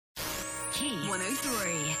Key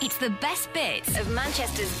 103. It's the best bits of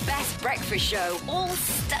Manchester's best breakfast show, all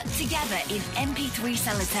stuck together in MP3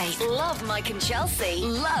 sellotape. Love Mike and Chelsea.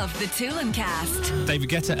 Love the Tool and Cast. David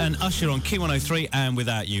Guetta and Usher on Key 103 and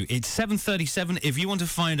Without You. It's 7:37. If you want to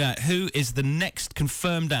find out who is the next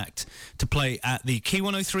confirmed act to play at the Key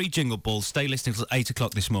 103 Jingle Ball, stay listening till 8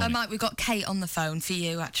 o'clock this morning. Mike, we've got Kate on the phone for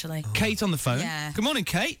you, actually. Kate on the phone? Yeah. Good morning,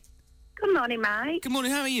 Kate. Good morning, Mike. Good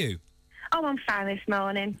morning, how are you? Oh, I'm fine this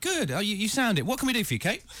morning. Good. Oh, you sound it. What can we do for you,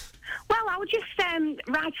 Kate? Well, I was just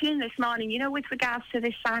writing in this morning, with regards to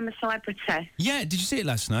this I'm a Celebrity. Yeah, did you see it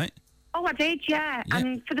last night? Oh, I did, yeah.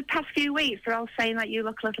 And for the past few weeks, they're all saying that you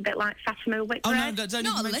look a little bit like Fatima Whitbread. Oh, no, don't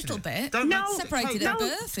Not a mention little it. bit. No, separated at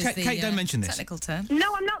birth is the Kate, don't mention this. technical term.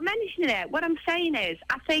 No, I'm not mentioning it. What I'm saying is,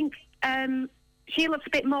 I think she looks a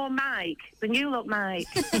bit more Mike than you look Mike.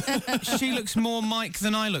 She looks more Mike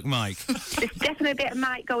than I look Mike. There's definitely a bit of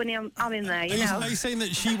Mike going on in there, Are you saying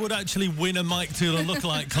that she would actually win a Mike Tool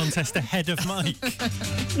lookalike contest ahead of Mike?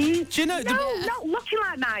 Do you know... No, not looking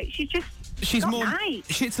like Mike. She's more...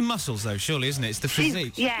 Mike. It's the muscles, though, surely, isn't it? It's the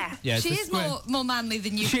physique. Yeah. It's She the is square. more manly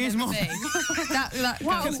than you She can is ever more- be. that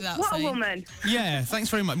What, goes without what a saying. woman. Yeah, thanks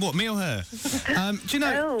very much. What, me or her? Do you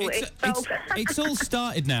know, Oh, it's all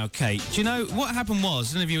started now, Kate. Do you know, what happened was,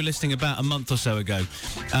 I don't know if you were listening about a month or so ago,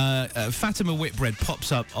 Fatima Whitbread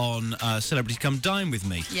pops up on Celebrity Come Dine With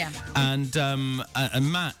Me. Yeah. And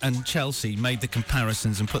Matt and Chelsea made the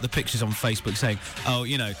comparisons and put the pictures on Facebook saying, oh,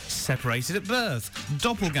 separated at birth,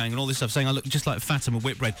 doppelganger and all this stuff, saying I look just like Fatima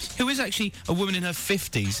Whitbread, who is actually a woman in her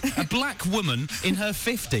 50s, a black woman in her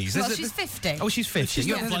 50s. Well, she's 50. Oh, she's 50. She's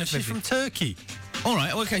You're not black, she's 50. from Turkey. All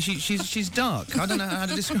right, okay, she's dark. I don't know how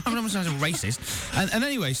to describe her. I'm not a racist. And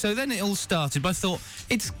anyway, so then it all started. But I thought,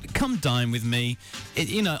 it's come dine with me.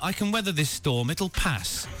 I can weather this storm. It'll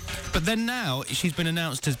pass. But then now she's been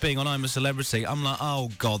announced as being on I'm a Celebrity. I'm like,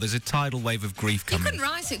 oh, God, there's a tidal wave of grief You coming. couldn't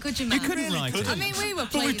write it, could you, man? You couldn't write it. I mean, we were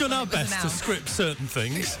But we've done our pleased when it was best to announced. script certain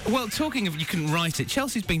things. Well, talking of you couldn't write it,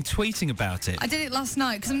 Chelsea's been tweeting about it. I did it last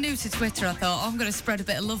night because I'm new to Twitter. I thought, I'm going to spread a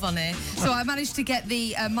bit of love on here. So I managed to get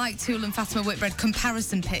the Mike Tool and Fatima Whitbread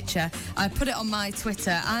comparison picture. I put it on my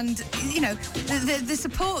Twitter, and the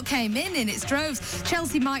support came in its droves.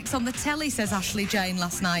 Chelsea Mike's on the telly, says Ashley Jane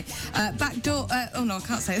last night. Backdoor. Oh no, I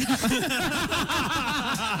can't say that.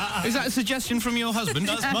 Is that a suggestion from your husband?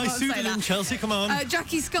 That's my I won't say pseudonym, that. Chelsea, come on.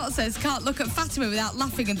 Jackie Scott says, can't look at Fatima without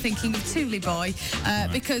laughing and thinking of Tooley Boy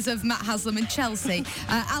because of Matt Haslam and Chelsea.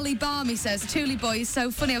 Ali Barmy says, Tooley Boy is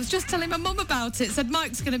so funny. I was just telling my mum about it. Said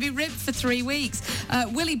Mike's going to be ribbed for 3 weeks.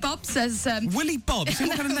 Willie Bob says... Willie Bob? See,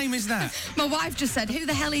 what kind of name is that? My wife just said, who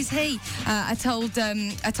the hell is he? I told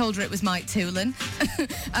her it was Mike Toolan.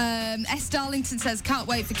 S. Darlington says, can't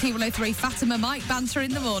wait for Key 103 Fatima Mike banter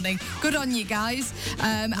in the morning. Good on you guys.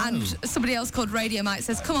 And somebody else called Radio Mike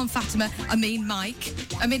says, come on Fatima, I mean Mike.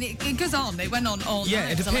 I mean, it goes on. It went on all Yeah,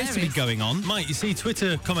 night. it appears to be going on. Mike, you see,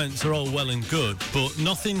 Twitter comments are all well and good, but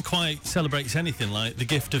nothing quite celebrates anything like the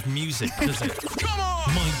gift of music, does it? Come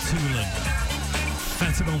on! Mike Toolan,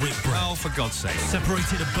 Fatima Whitbread, Oh, for God's sake.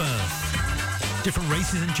 separated at birth. Different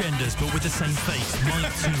races and genders, but with the same face.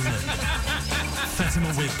 Mike Toolan, Fatima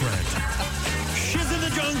Whitbread. She's in the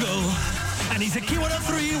jungle, and he's a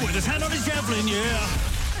Q103 with his hand on his javelin, yeah.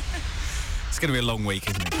 It's going to be a long week,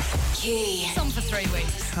 isn't it? Key. It's on for 3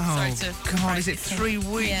 weeks. Sorry to God, break is it to you.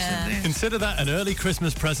 3 weeks? Yeah. of this? Consider that an early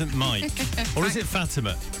Christmas present, Mike. Or is it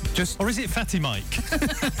Fatima? Or is it Fatty Mike?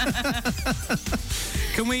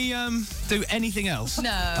 Can we do anything else?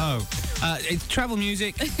 No. Oh. It's travel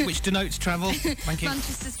music, which denotes travel. Thank you.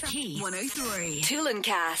 Manchester's Key 103. Tool and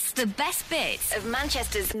Cast. The best bits of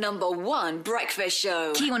Manchester's #1 breakfast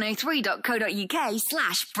show.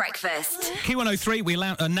 Key103.co.uk/breakfast. Key 103, we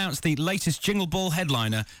announced the latest Jingle Ball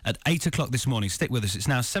headliner at 8 o'clock this morning. Stick with us. It's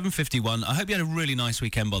now 7:51. I hope you had a really nice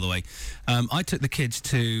weekend, by the way. I took the kids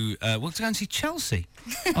to go and see Chelsea,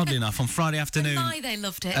 oddly enough, on Friday afternoon. they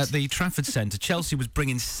loved it. At the Trafford Centre. Chelsea was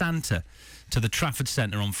bringing Santa to the Trafford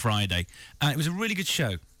Centre on Friday. It was a really good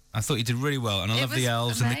show. I thought you did really well, and I It love the was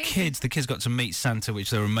elves and the amazing. kids. The kids got to meet Santa, which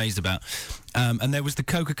they were amazed about. And there was the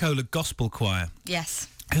Coca-Cola Gospel Choir, Yes.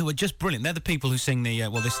 who were just brilliant. They're the people who sing the,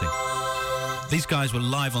 this thing. These guys were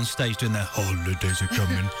live on stage doing their holidays are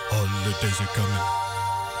coming, holidays are coming.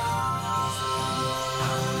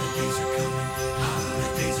 Holidays are coming,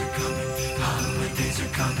 holidays are coming, holidays are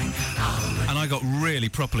coming, holidays. And I got really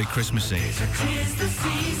properly Christmassy. Tis the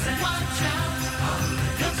season, watch out,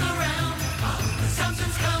 look around,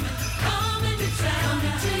 something's coming, coming to town,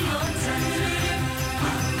 coming to your town.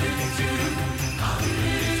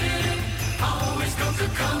 Always comes a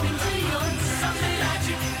coming to your town. Something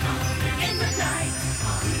magic in the night.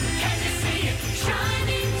 Can you see it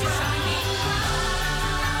shining bright?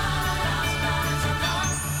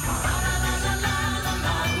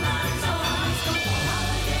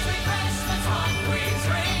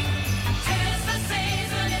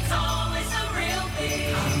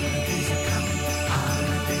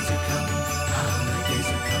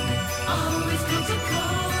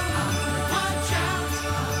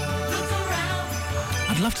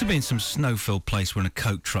 love to be in some snow-filled place when a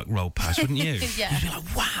Coke truck rolled past, wouldn't you? Yeah. You'd be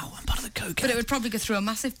like, wow, I'm part of the Coke. But it would probably go through a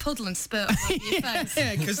massive puddle and spurt all over your face.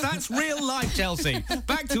 Yeah, because that's real life, Chelsea.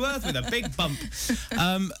 Back to earth with a big bump.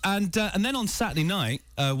 And then on Saturday night,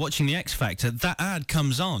 watching the X Factor, that ad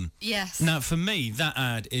comes on. Yes. Now, for me, that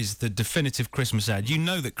ad is the definitive Christmas ad. You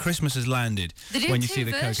know that Christmas has landed They do when you two see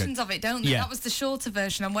the Coke ad. versions of it, don't they? Yeah. That was the shorter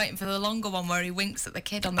version. I'm waiting for the longer one where he winks at the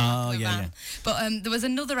kid on the Oh, back of the yeah, van. yeah. But there was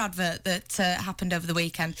another advert that happened over the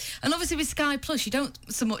weekend. And obviously with Sky Plus, you don't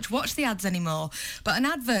so much watch the ads anymore. But an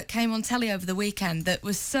advert came on telly over the weekend that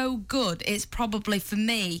was so good, it's probably, for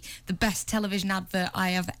me, the best television advert I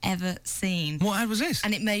have ever seen. What ad was this?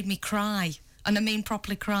 And it made me cry. And I mean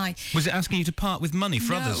properly cry. Was it asking you to part with money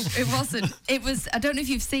for others? No, it wasn't. It was, I don't know if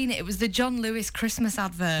you've seen it, it was the John Lewis Christmas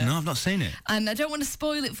advert. No, I've not seen it. And I don't want to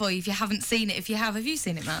spoil it for you if you haven't seen it. If you have you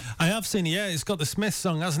seen it, Matt? I have seen it, yeah. It's got the Smiths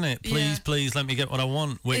song, hasn't it? Please, Yeah. please let me get what I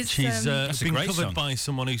want, which It's, is That's a been great covered song. by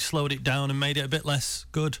someone who slowed it down and made it a bit less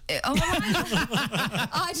good.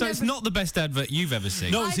 So it's not the best advert you've ever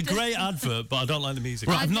seen? No, it's a I great advert, but I don't like the music.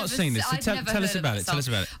 Right, I've not seen this, so I'd tell never us heard about of it. the Tell us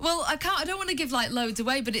song. about it. Well, I don't want to give like loads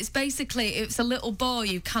away, but it's basically it's a little boy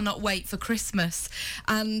who cannot wait for Christmas,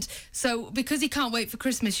 and so because he can't wait for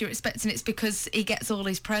Christmas, you're expecting it's because he gets all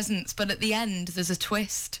his presents, but at the end there's a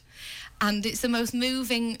twist. And it's the most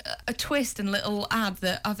moving a twist and little ad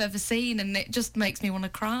that I've ever seen, and it just makes me want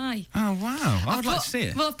to cry. Oh, wow. I'd like to see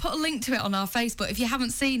it. Well, I've put a link to it on our Facebook. If you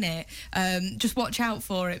haven't seen it, just watch out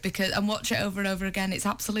for it and watch it over and over again. It's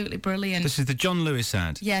absolutely brilliant. This is the John Lewis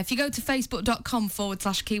ad. Yeah, if you go to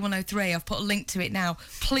facebook.com/Key103, I've put a link to it now.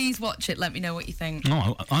 Please watch it. Let me know what you think.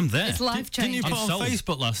 Oh, I'm there. It's life-changing. Didn't you put I'm on sold.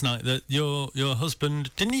 Facebook last night that your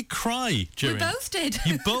husband, didn't he cry during... We both did.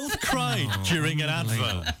 You both cried during an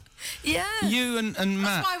advert. Yeah. You and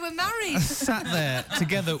Matt That's why we're married. sat there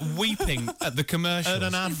together weeping at the commercial. At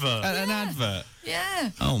an advert. At an advert.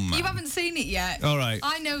 Yeah. Oh, man. You haven't seen it yet. All right.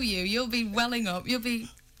 I know you. You'll be welling up. You'll be...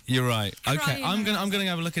 You're right. Okay, Crying I'm gonna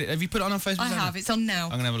have a look at it. Have you put it on our Facebook? I have. It's on now.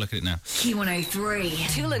 I'm gonna have a look at it now.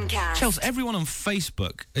 Q103. Tool and Cast. Chelsea, everyone on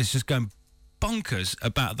Facebook is just going bonkers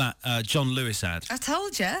about that John Lewis ad. I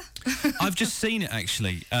told you. I've just seen it,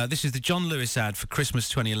 actually. This is the John Lewis ad for Christmas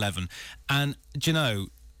 2011. And, do you know,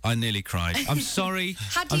 I nearly cried. I'm sorry.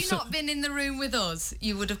 Had you not been in the room with us,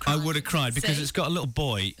 you would have cried. I would have cried because See? it's got a little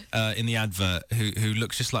boy in the advert who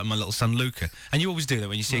looks just like my little son Luca. And you always do that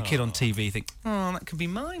when you see a kid on TV. You think, oh, that could be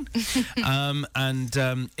mine.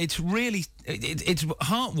 It's really it's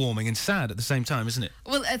heartwarming and sad at the same time, isn't it?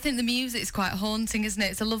 Well, I think the music's quite haunting, isn't it?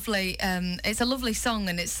 It's a lovely song,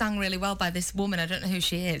 and it's sang really well by this woman. I don't know who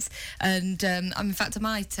she is, and in fact, I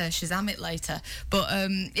might Shazam it later. But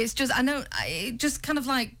it's just, I know, it just kind of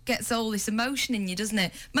like gets all this emotion in you, doesn't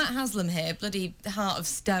it? Matt Haslam here, bloody heart of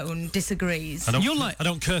stone, disagrees. I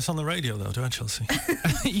don't curse on the radio though, do I, Chelsea?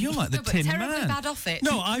 You're like the No, but Tin terribly Man. bad off it.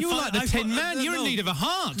 No, You're like the Tin Man. You're in need of a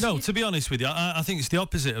heart. No, to be honest with you, I think it's the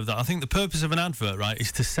opposite of that. I think the purpose of an advert, right,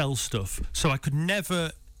 is to sell stuff. So I could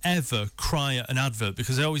never, ever cry at an advert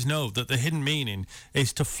because I always know that the hidden meaning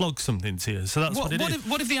is to flog something to you. So that's what it is.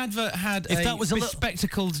 What if the advert had If a that was a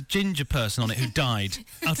bespectacled ginger person on it who died?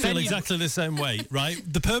 I feel exactly the same way, right?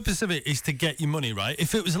 The purpose of it is to get your money, right?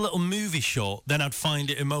 If it was a little movie short, then I'd find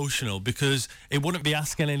it emotional because it wouldn't be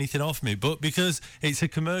asking anything off me. But because it's a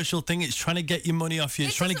commercial thing, it's trying to get your money off you.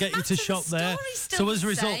 It's It trying to doesn't get you to matter, shop the there. story's still So as a the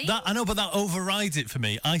result, same. I know, but that overrides it for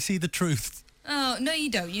me. I see the truth. Oh, no,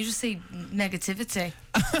 you don't. You just see negativity.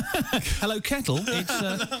 Hello, Kettle.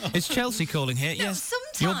 It's Chelsea calling here. No, yes,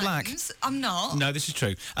 sometimes you're black. I'm not. No, this is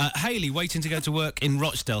true. Hayley, waiting to go to work in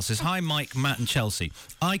Rochdale, says, hi, Mike, Matt and Chelsea.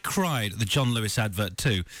 I cried at the John Lewis advert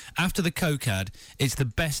too. After the Coke ad, it's the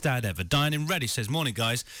best ad ever. Diane in Reddish says, morning,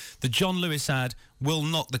 guys. The John Lewis ad will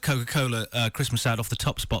knock the Coca-Cola Christmas ad off the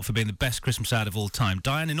top spot for being the best Christmas ad of all time.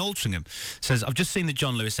 Diane in Altrincham says, I've just seen the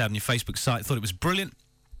John Lewis ad on your Facebook site. Thought it was brilliant.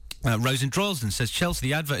 Rose in Droylsden says, Chelsea,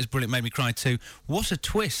 the advert is brilliant, made me cry too. What a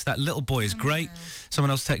twist. That little boy is great.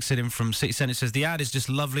 Someone else texted in from City Centre, says, the ad is just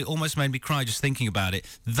lovely, almost made me cry just thinking about it.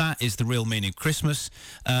 That is the real meaning of Christmas.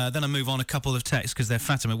 Then I move on a couple of texts because they're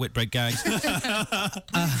Fatima Whitbread gags.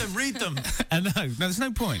 Read them. No, there's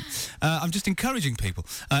no point. I'm just encouraging people.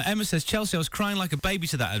 Emma says, Chelsea, I was crying like a baby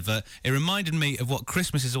to that advert. It reminded me of what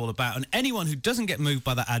Christmas is all about, and anyone who doesn't get moved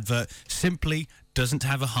by that advert simply doesn't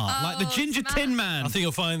have a heart. Like the Ginger Tin Man. I think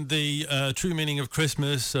you'll find the true meaning of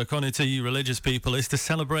Christmas, according to you religious people, is to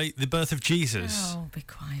celebrate the birth of Jesus. Oh, be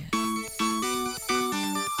quiet.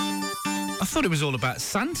 I thought it was all about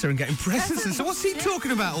Santa and getting presents. And so what's he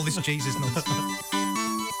talking about, all this Jesus nonsense?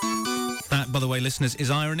 That, by the way, listeners,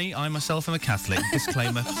 is irony. I myself am a Catholic.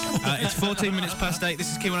 Disclaimer. It's 14 minutes past 8.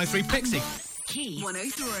 This is Q103 Pixie. Key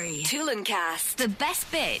 103. Toolencast. The best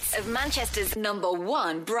bits of Manchester's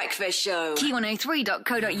 #1 breakfast show.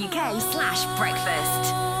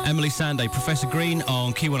 Key103.co.uk/breakfast. Emily Sandé, Professor Green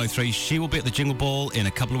on Key 103. She will be at the Jingle Ball in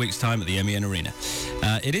a couple of weeks' time at the MEN Arena.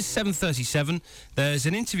 It is 7:37. There's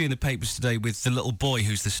an interview in the papers today with the little boy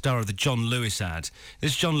who's the star of the John Lewis ad.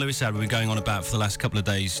 This John Lewis ad we've been going on about for the last couple of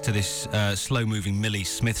days to this slow-moving Millie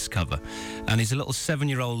Smith's cover. And he's a little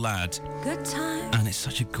 7-year-old lad. Good time. And it's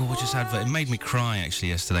such a gorgeous advert. It made me cry, actually,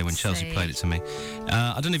 yesterday when Chelsea played it to me.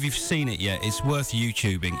 I don't know if you've seen it yet. It's worth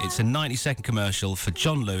YouTubing. It's a 90-second commercial for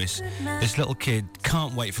John Lewis. This little kid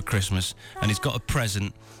can't wait for Christmas, and he's got a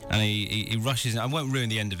present, and he rushes in. I won't ruin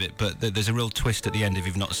the end of it, but there's a real twist at the end if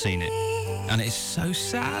you've not seen it. And it's so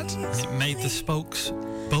sad. It made the Spokes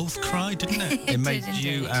both cry, didn't it? It made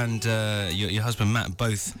you and your husband Matt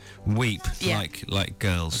both weep like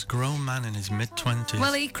girls. A grown man in his mid-20s.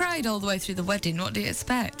 Well, he cried all the way through the wedding. What do you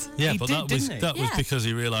expect? yeah, he but did, that was didn't he? that was Yeah. because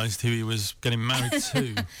he realised who he was getting married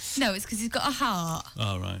to. No, it's because he's got a heart.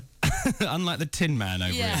 Oh, right. Unlike the Tin Man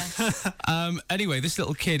over Yeah. here. Anyway, this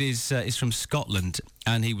little kid is from Scotland,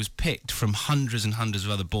 and he was picked from hundreds and hundreds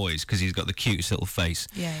of other boys because he's got the cutest little face.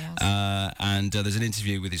 Yeah, he And there's an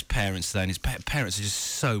interview with his parents today, and his parents are just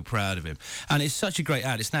so proud of him. And it's such a great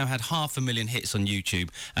ad. It's now had 500,000 hits on YouTube,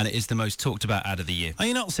 and it is the most talked about ad of the year. Are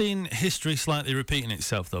you not seeing history slightly repeating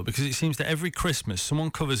itself, though? Because it seems that every Christmas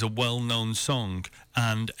someone covers a well-known song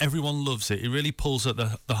and everyone loves it. It really pulls at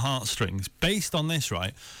the heartstrings. Based on this,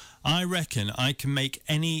 right, I reckon I can make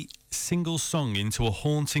any single song into a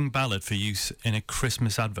haunting ballad for use in a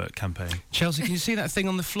Christmas advert campaign. Chelsea, can you see that thing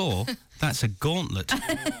on the floor? That's a gauntlet.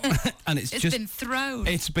 And it's just been thrown.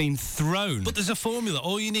 It's been thrown. But there's a formula.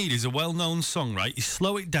 All you need is a well-known song, right? You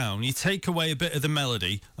slow it down, you take away a bit of the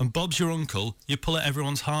melody, and Bob's your uncle, you pull at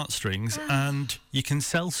everyone's heartstrings, and you can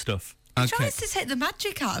sell stuff. He tries to take the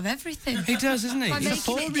magic out of everything. He does, doesn't he? By It's a making it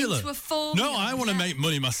formula. into a formula. No, I want to make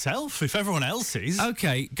money myself if everyone else is.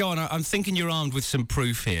 Okay, go on. I'm thinking you're armed with some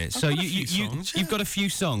proof here. So got a few songs, you've got a few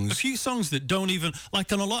songs. A few songs that don't even,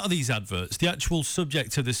 like on a lot of these adverts, the actual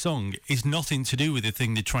subject of the song is nothing to do with the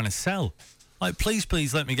thing they're trying to sell. Like, please,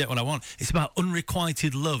 please let me get what I want. It's about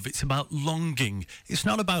unrequited love. It's about longing. It's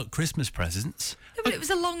not about Christmas presents. No, but it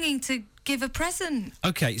was a longing to give a present.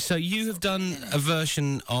 Okay, so you have done a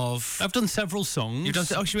version of. I've done several songs. You've done.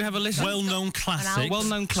 Oh, should we have a listen? Well-known classics.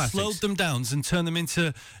 Well-known classics. Slowed them down and turned them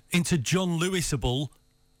into John Lewisable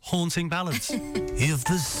haunting ballads. If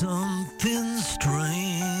there's something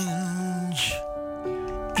strange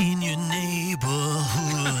in your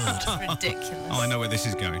neighborhood, Ridiculous. Oh, I know where this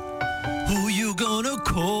is going. who you gonna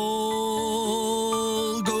call?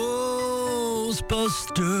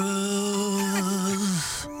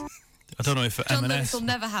 Ghostbusters. I don't know if John Lewis M&S will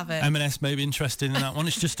never have it. M&S may be interested in that one.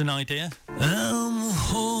 It's just an idea. I'm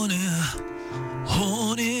horny,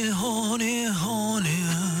 horny, horny, horny.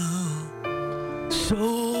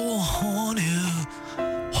 So horny,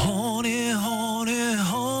 horny, horny,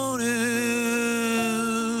 horny.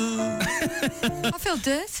 I feel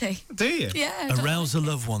dirty. Do you? Yeah. I don't Arouse a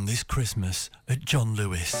loved one this Christmas at John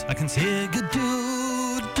Lewis. I can see do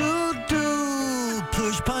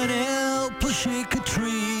push pineapple, shake a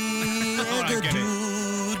tree. I get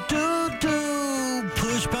Do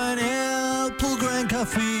push pineapple, grind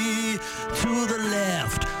coffee. To the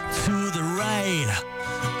left, to the right,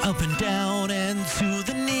 up and down and to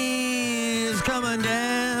the knees. Come and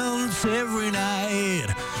dance every night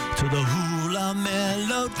to the hula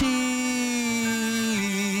melody.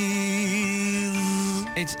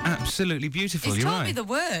 It's absolutely beautiful. He's You're told right. me the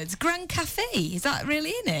words. Grand Cafe. Is that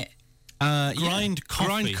really in it? Grind coffee.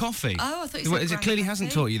 Grind coffee. Oh, I thought you Well, said it Grand clearly Cafe.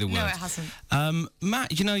 hasn't taught you the words. No, it hasn't.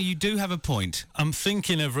 Matt, you do have a point. I'm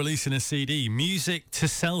thinking of releasing a CD, music to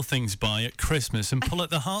sell things by at Christmas and pull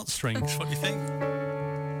at the heartstrings. What do you think?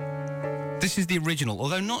 This is the original,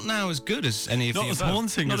 although not now as good as any of Not the as above.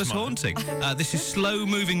 haunting Not as as mine. haunting. This is Slow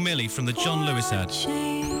Moving Millie from the John Lewis ad.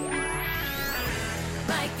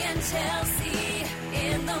 Mike and Chelsea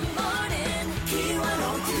in the morning. Key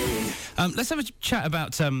 103. Let's have a chat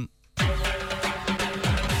about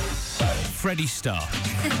Freddie Starr.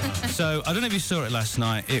 So, I don't know if you saw it last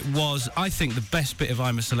night. It was, I think, the best bit of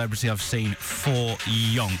I'm a Celebrity I've seen for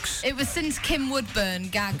yonks. It was since Kim Woodburn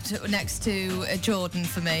gagged next to Jordan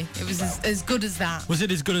for me. It was as good as that. Was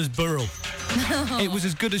it as good as Burrell? It was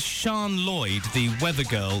as good as Sian Lloyd, the weather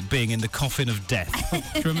girl, being in the coffin of death. Do you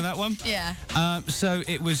remember that one? Yeah. So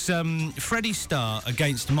it was Freddie Starr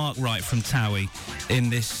against Mark Wright from Towie in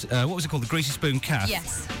this, what was it called, the Greasy Spoon Calf?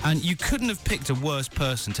 Yes. And you couldn't have picked a worse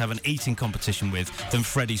person to have an eating competition with than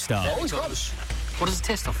Freddie Starr. What does it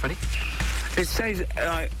taste of, Freddie? It says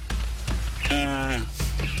like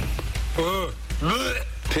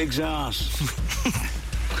Pig's ass.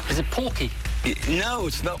 Is it porky? No,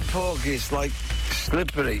 it's not porky. It's like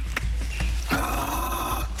slippery.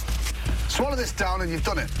 Swallow this down and you've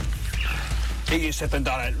done it. Eat your sip and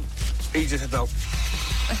done it. Eat your sip though.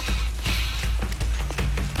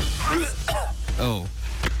 Oh.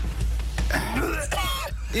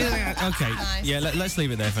 Yeah, okay. Nice. Yeah, let's leave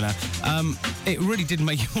it there for now. It really did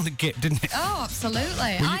make you want to get, didn't it? Oh, absolutely.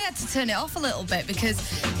 I had to turn it off a little bit because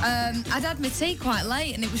I'd had my tea quite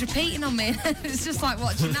late and it was repeating on me. It's just like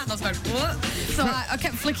watching that and I was going, what? So I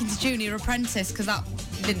kept flicking to Junior Apprentice because that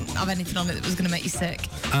didn't have anything on it that was going to make you sick.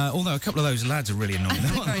 Although a couple of those lads are really annoying.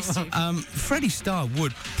 Very stupid. Freddie Starr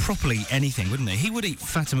would properly eat anything, wouldn't he? He would eat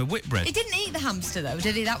Fatima Whitbread. He didn't eat the hamster though,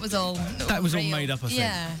 did he? That was all That was all real. made up, I think.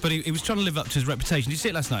 Yeah. But he was trying to live up to his reputation. Did you see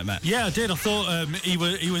it last night, Matt? Yeah, I did. I thought he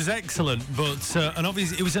was excellent, but and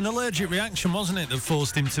obviously it was an allergic reaction, wasn't it, that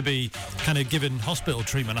forced him to be kind of given hospital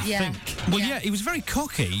treatment, I think. Well, yeah, he was very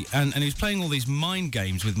cocky, and he was playing all these mind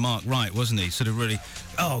games with Mark Wright, wasn't he? Sort of really,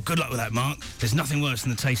 oh, good luck with that, Mark. There's nothing worse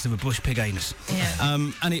than the taste of a bush pig anus. Yeah.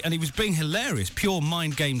 And he was being hilarious, pure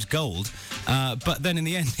mind games gold. But then in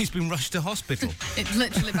the end, he's been rushed to hospital. It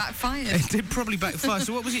literally backfired. It did probably backfire.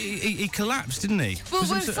 So what was he collapsed, didn't he? Well,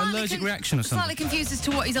 was we're it an slightly allergic reaction or something? Slightly confused as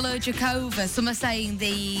to what he's allergic over. Some are saying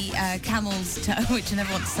the camel's toe, which I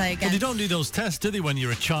never want to say again. Well, they don't do those tests, do they, when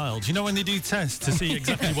you're a child? You know when they do tests to see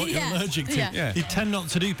exactly what Yeah, you're allergic to? yeah. They tend not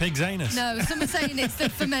to do pig's anus. No, some are saying it's the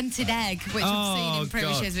fermented egg, which I've seen in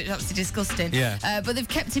previous God. years, which is obviously disgusting. Yeah. But they've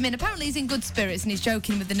kept him in. Apparently he's in good spirits and he's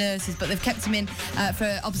joking with the nurses, but they've kept him in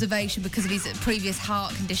for observation because of his previous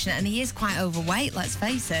heart condition, and he is quite overweight, let's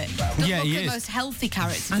face it. Doesn't Yeah, look he the is. most healthy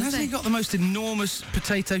character, And does hasn't he got the most enormous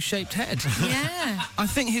potato-shaped head? Yeah. I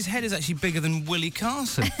think his head is actually bigger than Willie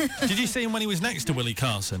Carson. Did you see him when he was next to Willie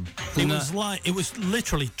Carson? It No. was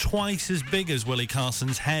literally twice as big as Willie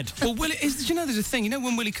Carson's head. Well, did you know there's a thing? You know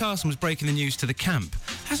when Willie Carson was breaking the news to the camp,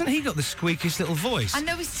 hasn't he got the squeakiest little voice? I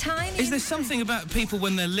know he's tiny. Is there something about people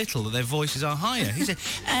when they're little that their voices are higher? He said,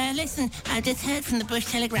 Listen, I just heard from the Bush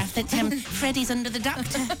Telegraph that Freddie's under the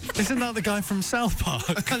doctor. Isn't that the guy from South Park?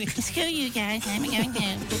 Screw you guys, I'm going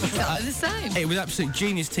home. exactly the same. it was absolute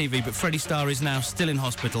genius TV, but Freddie Starr is now still in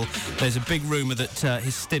hospital. There's a big rumour that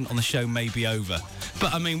his stint on the show may be over.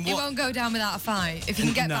 But, I mean, He what... won't go down without a fight. If he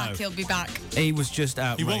can get No. back, he'll be back. He was just He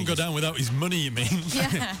outrageous. won't go down without his money, you mean?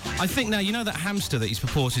 Yeah. I think now, you know that hamster that he's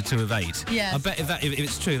purported to have ate? Yes. I bet if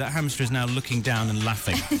it's true, that hamster is now looking down and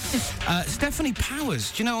laughing. Stephanie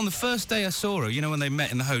Powers, do you know, on the first day I saw her, you know, when they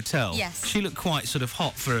met in the hotel? Yes. She looked quite sort of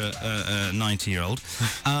hot for a 90-year-old.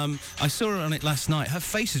 I saw her on it last night. Her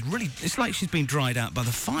face is really, it's like she's been dried out by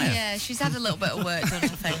the fire. Yeah, she's had a little bit of work done, I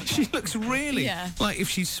think. She looks really like if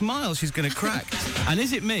she smiles, she's going to crack. And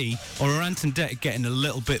is it me, or are Ant and Dec getting a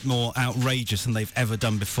little bit more outrageous than they've ever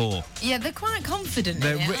done before? Yeah, they're quite confident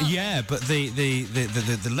They're in it, aren't they? yeah, but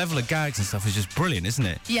the level of gags and stuff is just brilliant, isn't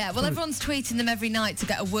it? Yeah, well, everyone's tweeting them every night to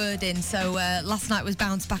get a word in. So last night was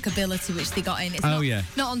Bounce Back Ability, which they got in. It's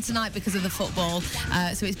not on tonight because of the football,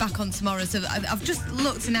 so it's back on tomorrow. So I've just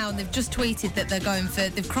looked now, and they've just tweeted that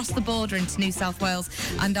they've crossed the border into New South Wales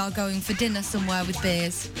and are going for dinner somewhere with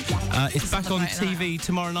beers. It's back on celebrate that. TV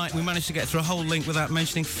tomorrow night. We managed to get through a whole link without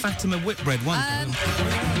mentioning Fatima Whitbread once.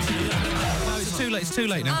 No, it's too late. It's too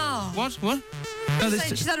late now. Oh. What? No, there's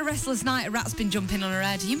She's had a restless night. A rat's been jumping on her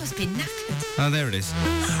head. You must be knackered. oh, there it is.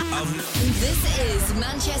 This is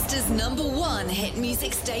Manchester's #1 hit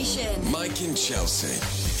music station. Mike and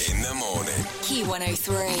Chelsea in the morning. Key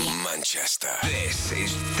 103. Manchester. This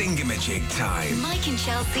is Thingamajig time. Mike and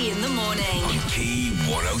Chelsea in the morning. On Key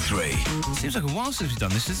 103. Seems like a while since we've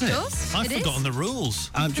done this, doesn't it? I've forgotten the rules.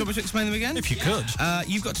 Do you want me to explain them again? If you could.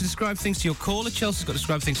 You've got to describe things to your caller. Chelsea's got to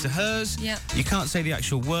describe things to hers. Yeah. You can't say the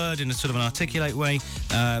actual word in a sort of an articulate way.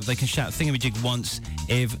 They can shout thingamajig once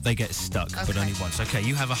if they get stuck, but only once. Okay,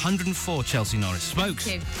 you have 104, Chelsea Norris. Smokes.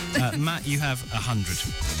 Thank you. Matt, you have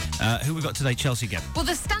 100. Who we got today, Chelsea? Get. Well,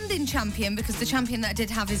 the stand-in champion, because the champion that I did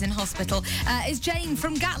have is in hospital, is Jane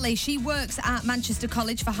from Gatley. She works at Manchester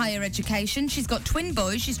College for Higher Education. She's got twin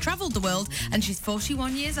boys. She's travelled the world, and she's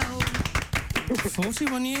 41 years old.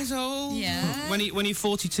 41 years old? Yeah. When are you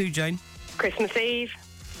 42, Jane? Christmas Eve.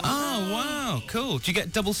 Oh, wow, cool. Do you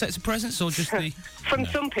get double sets of presents or just the... From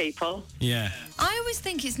some people. Yeah. I always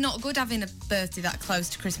think it's not good having a birthday that close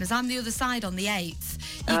to Christmas. I'm the other side on the 8th.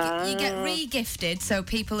 You get re-gifted, so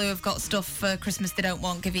people who have got stuff for Christmas they don't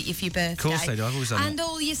want, give it you for your birthday. Of course they do, I've always done And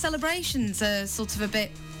all your celebrations are sort of a bit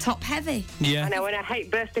top-heavy. Yeah. I know, and I hate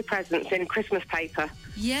birthday presents in Christmas paper.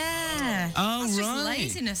 Yeah. Oh, That's right. just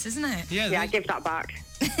laziness, isn't it? Yeah, I give that back.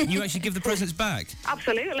 You actually give the presents back?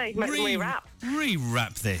 Absolutely. Make them rewrap.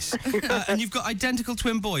 Rewrap this. And you've got identical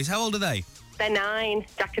twin boys. How old are they? They're 9,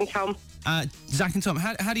 Jack and Tom. Zach and Tom.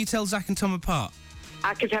 How do you tell Zach and Tom apart?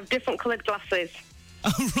 I could have different coloured glasses.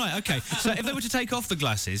 Oh, right, okay. So if they were to take off the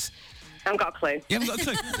glasses... I haven't got a clue. You haven't got a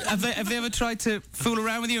clue? Have they ever tried to fool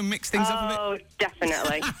around with you and mix things up a bit? Oh,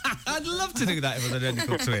 definitely. I'd love to do that if I was an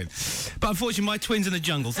identical twin. But unfortunately, my twin's in the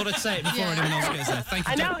jungle. Thought I'd say it before anyone else gets there. Thank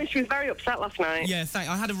you. I know, she was very upset last night. Yeah,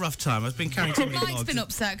 I had a rough time. I've been carrying too many Mike's logs. been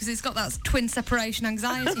upset because he's got that twin separation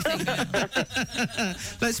anxiety thing.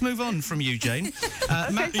 Let's move on from you, Jane.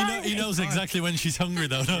 Matt, he knows exactly when she's hungry,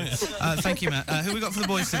 though, don't you? Thank you, Matt. Who have we got for the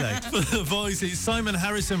boys today? For the boys, it's Simon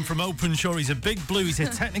Harrison from Openshaw. He's a big blue. He's a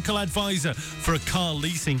technical advisor for a car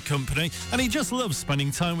leasing company, and he just loves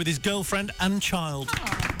spending time with his girlfriend and child.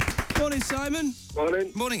 Morning, Simon.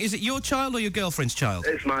 Morning. Morning. Is it your child or your girlfriend's child?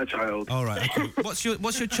 It's my child. All right. Okay. What's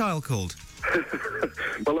your child called?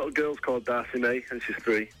 My little girl's called Darcy May, and she's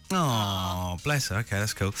 3. Oh, bless her. Okay,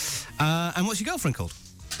 that's cool. And what's your girlfriend called?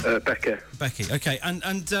 Becky. Becky. Okay.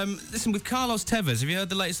 And listen, with Carlos Tevez, have you heard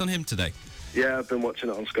the latest on him today? Yeah, I've been watching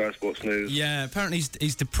it on Sky Sports News. Yeah, apparently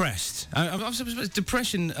he's depressed.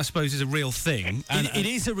 Depression, I suppose, is a real thing. It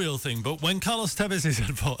is a real thing, but when Carlos Tevez is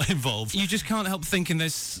involved... You just can't help thinking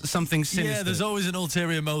there's something sinister. Yeah, there's always an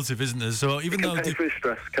ulterior motive, isn't there? So even though... He can pay for his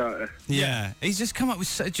stress, can't he? Yeah. He's just come up with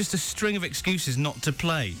just a string of excuses not to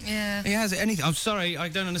play. Yeah. He has anything. I'm sorry, I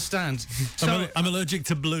don't understand. I'm allergic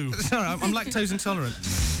to blue. Sorry, I'm lactose intolerant.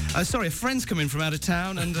 Sorry, a friend's come in from out of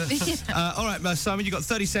town, and all right, Simon, you've got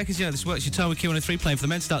 30 seconds. Yeah, this works. Your time with Q103 playing for the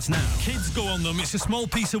men starts now. Kids go on them. It's a small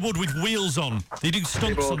piece of wood with wheels on. They do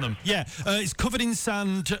stunts on them. Yeah, it's covered in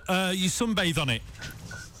sand. You sunbathe on it.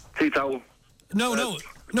 Tea towel. No,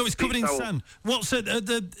 it's covered in sand. What's it?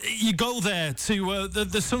 You go there to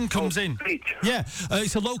the sun comes in. Beach. Yeah,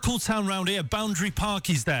 it's a local town round here. Boundary Park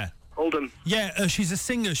is there. Oldham. Yeah, she's a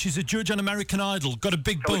singer. She's a judge on American Idol. Got a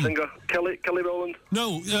big bum. Singer. Kelly Rowland.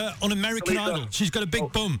 No, on American Lisa. Idol. She's got a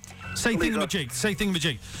big bum. Say thingamajig. Say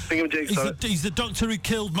thingamajig. Thingamajig, He's the doctor who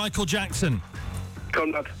killed Michael Jackson.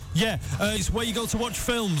 Conrad. Yeah, it's where you go to watch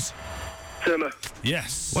films. Turner.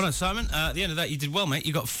 Yes. Well done, Simon. At the end of that, you did well, mate.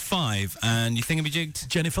 You got 5, and you thingamajig'd?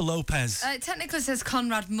 Jennifer Lopez. It technically says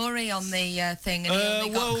Conrad Murray on the thing. And he only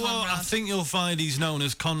got Conrad. I think you'll find he's known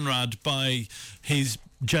as Conrad by his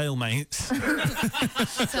jailmates.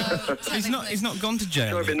 So he's not gone to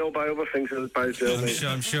jail. Sure, be known by other things than by his jailmates.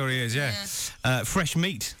 I'm sure he is. Yeah. Fresh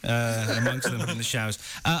meat amongst them in the showers.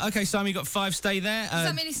 Okay, Simon, you got 5. Stay there. Does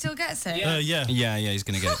that mean he still gets it? Yeah. Yeah. He's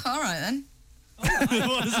going to get it. All right then.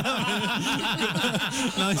 Nice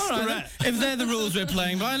All right, if they're the rules we're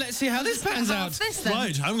playing by, let's see how this pans out.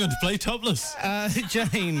 Right, I'm going to play topless.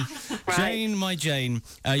 Jane, my Jane,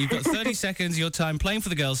 you've got 30 seconds. Your time playing for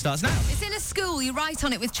the girls starts now. It's in a school. You write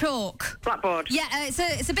on it with chalk. Blackboard. Yeah,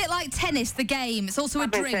 it's a bit like tennis, the game. It's also a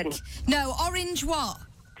drink. No, orange what?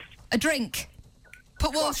 A drink.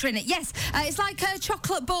 Put water in it. Yes, it's like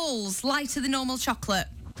chocolate balls, lighter than normal chocolate.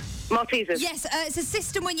 Maltesers. Yes, it's a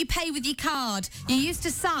system when you pay with your card. You used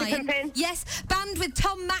to sign. Yes, band with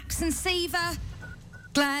Tom, Max and Seaver.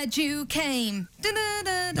 Glad you came.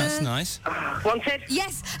 Da-da-da-da. That's nice. Wanted.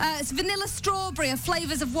 Yes, it's vanilla strawberry.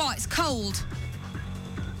 Flavours of what? It's cold.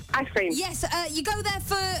 Ice cream. Yes, you go there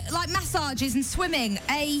for like massages and swimming.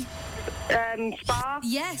 Spa.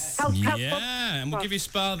 Yes. Yeah, and we'll give you a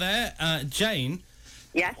spa there. Jane.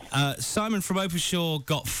 Yes. Simon from Openshaw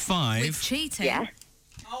got 5. With cheating. Yeah.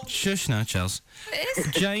 Shush now, Chels. It is.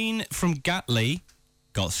 Jane from Gatley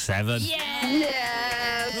got 7.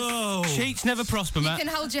 Yes. Oh. Cheats never prosper, Matt. You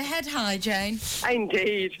can hold your head high, Jane.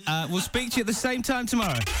 Indeed. We'll speak to you at the same time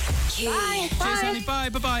tomorrow. Bye. Cheers, honey. Bye.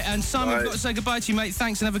 Bye-bye. And Simon, we've got to say goodbye to you, mate.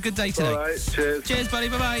 Thanks and have a good day today. All right, cheers. Cheers, buddy.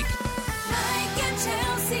 Bye-bye. Mike and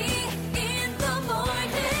Chelsea in the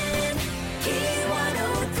morning. Key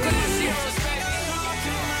 103.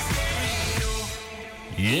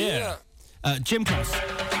 Yeah. Gym class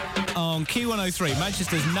on Q103,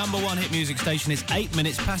 Manchester's #1 hit music station. It's 8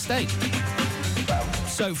 minutes past 8.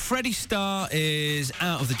 So Freddie Starr is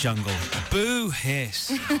out of the jungle. Boo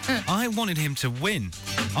hiss. I wanted him to win.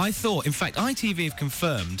 I thought, in fact, ITV have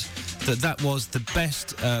confirmed that was the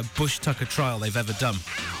best Bush Tucker trial they've ever done.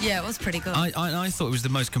 Yeah, it was pretty good. I thought it was the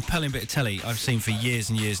most compelling bit of telly I've seen for years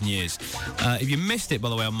and years and years. If you missed it, by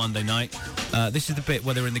the way, on Monday night, this is the bit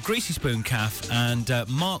where they're in the Greasy Spoon Cafe and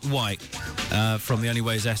Mark White from The Only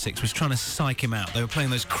Way is Essex was trying to psych him out. They were playing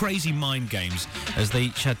those crazy mind games as they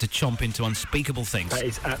each had to chomp into unspeakable things. That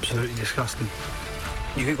is absolutely disgusting.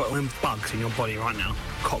 You've got them bugs in your body right now,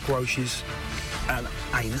 cockroaches,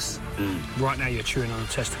 anus. Right now you're chewing on a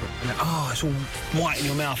testicle. And it's all white in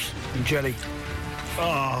your mouth and jelly.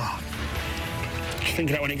 Just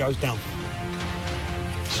thinking that when it goes down.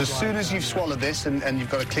 So as soon as you've swallowed this and you've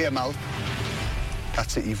got a clear mouth,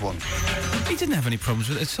 that's it, you've won. He didn't have any problems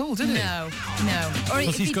with it at all, did he? No. Or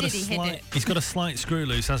if he did, he hid it. He's got a slight screw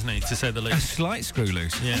loose, hasn't he, to say the A least? slight screw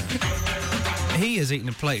loose. Yeah. He has eaten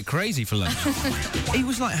a plate of crazy for lunch. He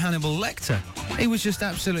was like Hannibal Lecter. He was just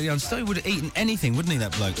absolutely unstoppable. He would have eaten anything, wouldn't he,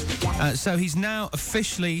 that bloke? So he's now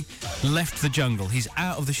officially left the jungle. He's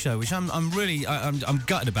out of the show, which I'm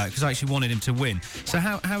gutted about because I actually wanted him to win. So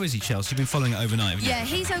how is he, Chelsea? You've been following it overnight, haven't you? Yeah,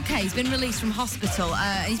 he's okay. He's been released from hospital.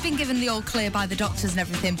 He's been given the all clear by the doctors and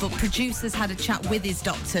everything, but producers had a chat with his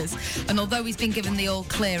doctors, and although he's been given the all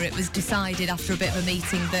clear, it was decided after a bit of a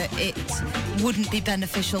meeting that it wouldn't be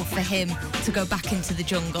beneficial for him to go back into the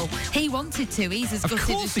jungle. He wanted to. He's as Of gutted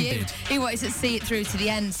course as he you. did. He wanted to see it through to the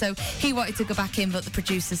end, so he wanted to go back in, but the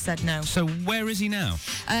producers said no. So where is he now?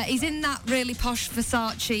 He's in that really posh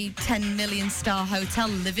Versace 10 million star hotel,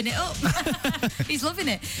 living it up. He's loving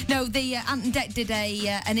it. No, the Ant and Dec did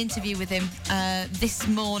an interview with him this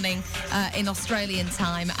morning in Australian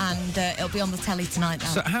time, and it'll be on the telly tonight now.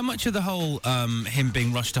 So how much of the whole him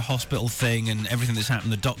being rushed to hospital thing and everything that's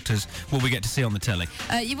happened, the doctors, will we get to see on the telly?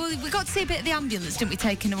 We got to see a bit of the ambulance, didn't we,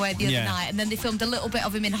 taken away the other night, and then they filmed a little bit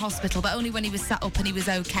of him in hospital, but only when he was sat up and he was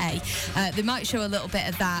okay. They might show a little bit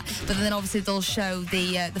of that, but then obviously they'll show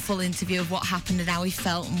the full interview of what happened and how he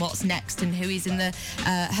felt and what's next and who he's in the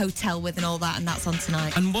hotel with and all that, and that's on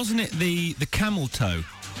tonight. And wasn't it the camel toe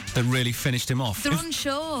that really finished him off? They're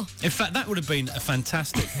unsure. In fact, that would have been a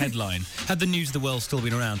fantastic headline had the News of the World still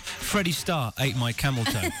been around. Freddie Starr ate my camel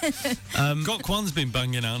toe. Gok Kwan's been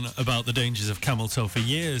banging on about the dangers of camel toe for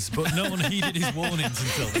years, but no one heeded his warnings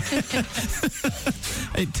until then.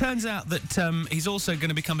 It turns out that he's also going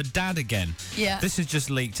to become a dad again. Yeah. This has just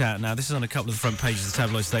leaked out now. This is on a couple of the front pages of the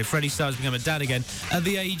tabloids today. Freddie Starr's become a dad again at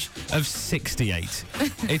the age of 68.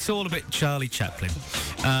 It's all a bit Charlie Chaplin.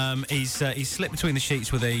 He's slipped between the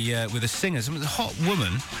sheets with a singer, some hot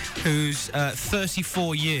woman who's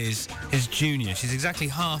 34 years his junior. She's exactly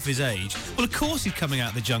half his age. Well, of course he's coming out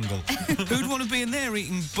of the jungle. Who'd want to be in there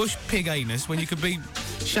eating bush pig anus when you could be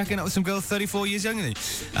shacking up with some girl 34 years younger than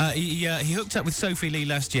you? He hooked up with Sophie Lee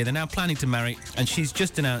last year. They're now planning to marry, and she's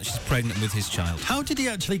just announced she's pregnant with his child. How did he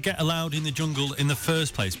actually get allowed in the jungle in the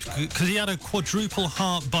first place? Because he had a quadruple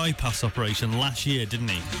heart bypass operation last year, didn't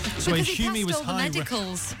he? So I Because assume he was passed all the high.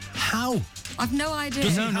 medicals. How? I've no idea.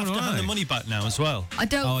 Does he have to have the money back now as well? I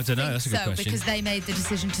don't know. think That's a good so, question. because they made the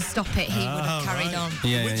decision to stop it. He would have carried on.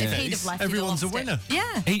 Yeah, If yeah. he'd have left, Everyone's he'd a have lost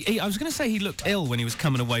winner. it. Yeah. I was going to say he looked ill when he was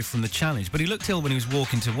coming away from the challenge, but he looked ill when he was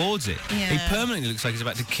walking towards it. Yeah. He permanently looks like he's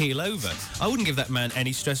about to keel over. I wouldn't give that man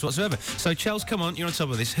any stress whatsoever. So, Chels, come on, you're on top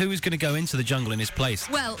of this. Who is going to go into the jungle in his place?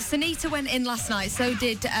 Well, Sunita went in last night, so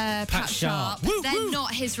did Pat Sharp. Woo, They're woo.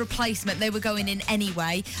 not his replacement. They were going in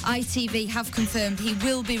anyway. ITV have confirmed he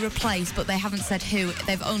will be replaced, but they haven't said who.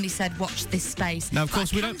 They've only said watch this space. Now, of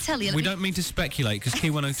course, But I we can don't tell you, we don't mean to speculate because Key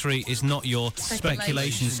 103 is not your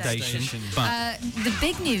speculation station. But the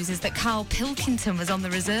big news is that Carl Pilkington was on the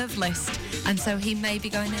reserve list, and so he may be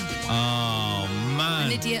going in. oh An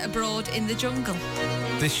man, idiot abroad in the jungle.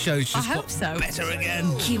 this show's I just hope got so. better again.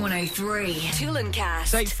 Q103 Tool and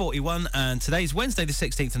Cast. It's 8:41, and today's Wednesday, the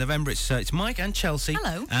 16th of November. It's Mike and Chelsea.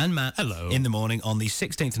 Hello. And Matt. Hello. In the morning on the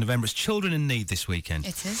 16th of November. It's Children in Need this weekend.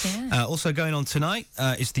 It is, yeah. Also going on tonight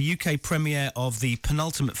is the UK premiere of the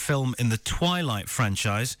penultimate film in the Twilight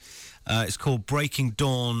franchise. It's called Breaking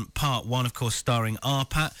Dawn Part 1, of course, starring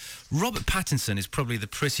Arpat. Robert Pattinson is probably the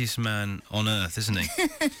prettiest man on earth, isn't he?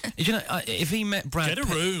 You know, if he met Brad Get a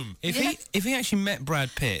Pitt... room. If he actually met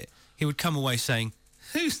Brad Pitt, he would come away saying,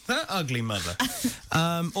 "Who's that ugly mother?"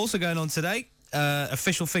 Also going on today,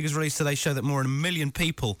 official figures released today show that more than 1 million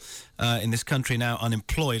people in this country are now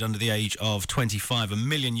unemployed under the age of 25. 1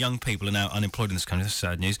 million young people are now unemployed in this country. That's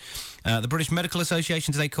sad news. The British Medical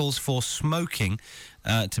Association today calls for smoking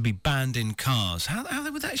to be banned in cars. How they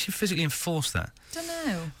would actually physically enforce that? Don't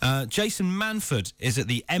know. Jason Manford is at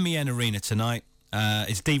the MEN Arena tonight.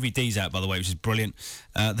 His DVD's out, by the way, which is brilliant.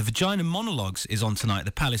 The Vagina Monologues is on tonight at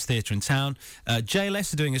the Palace Theatre in town.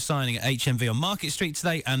 JLS are doing a signing at HMV on Market Street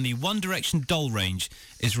today, and the One Direction doll range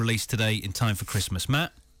is released today in time for Christmas.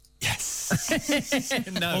 Matt? Yes.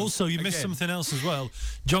 No. Also, you missed something else as well.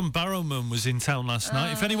 John Barrowman was in town last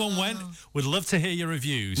night. If anyone went, we'd love to hear your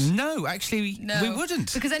reviews. No, actually, we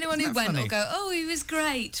wouldn't. Because anyone who Isn't that went funny? will go, oh, he was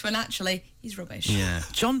great, when actually, he's rubbish. Yeah.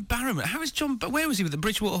 John Barrowman. How is John... Where was he with the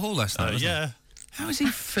Bridgewater Hall last night? wasn't he? Yeah. How is he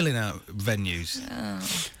filling out venues?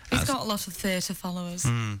 He's got a lot of theatre followers.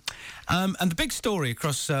 And the big story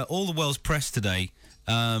across all the world's press today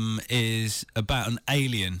is about an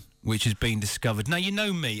alien which has been discovered. Now, you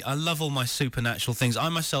know me, I love all my supernatural things. I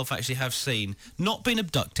myself actually have seen, not been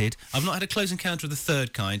abducted, I've not had a close encounter of the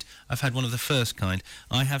third kind, I've had one of the first kind.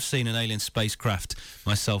 I have seen an alien spacecraft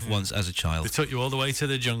myself once as a child. They took you all the way to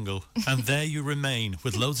the jungle, and there you remain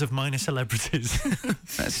with loads of minor celebrities.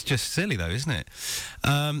 That's just silly, though, isn't it?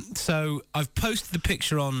 So I've posted the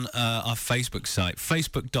picture on our Facebook site,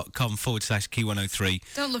 facebook.com/Key103.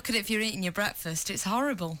 Don't look at it if you're eating your breakfast. It's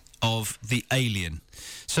horrible. Of the alien.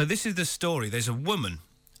 So this is the story. There's a woman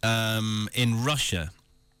in Russia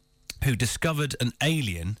who discovered an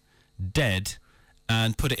alien dead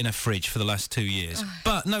and put it in a fridge for the last 2 years.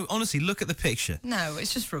 But, no, honestly, look at the picture. No,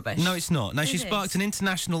 it's just rubbish. No, it's not. Now, she It sparked is. an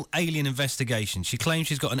international alien investigation. She claims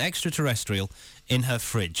she's got an extraterrestrial in her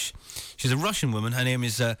fridge. She's a Russian woman. Her name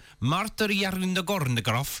is Marta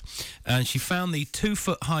Yarnagornagorov, and she found the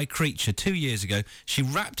 2-foot-high creature 2 years ago. She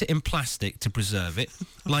wrapped it in plastic to preserve it,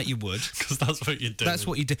 like you would. Because that's what you do. That's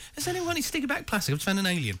what you do. Has anyone sticky back plastic? I've just found an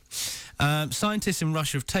alien. Scientists in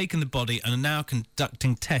Russia have taken the body and are now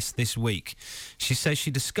conducting tests this week. She says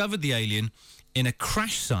she discovered the alien in a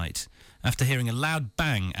crash site after hearing a loud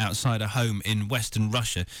bang outside her home in western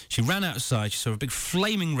Russia. She ran outside, she saw a big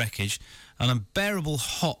flaming wreckage, an unbearable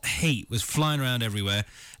hot heat was flying around everywhere,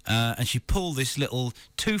 and she pulled this little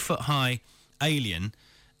 2-foot-high alien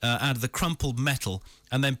out of the crumpled metal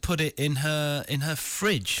and then put it in her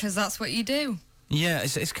fridge. Because that's what you do. Yeah,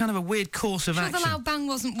 it's kind of a weird course of Sure, action. the loud bang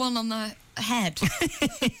wasn't one on the head.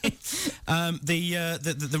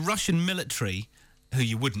 The Russian military, who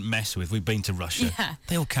you wouldn't mess with, we've been to Russia. Yeah.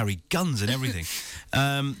 They all carry guns and everything.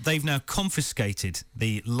 They've now confiscated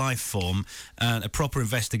the life form, and a proper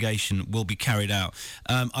investigation will be carried out.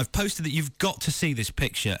 I've posted that you've got to see this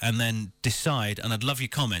picture and then decide, and I'd love your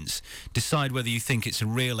comments, decide whether you think it's a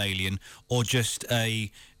real alien or just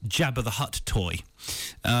a Jabba the Hutt toy.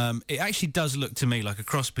 It actually does look to me like a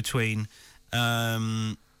cross between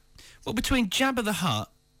between Jabba the Hutt,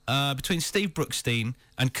 between Steve Brookstein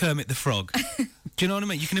and Kermit the Frog. Do you know what I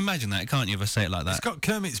mean? You can imagine that, can't you, if I say it like that? It's got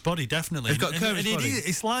Kermit's body, definitely. It's got Kermit's body.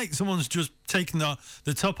 It's like someone's just taken the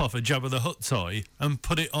top off a Jabba the Hutt toy and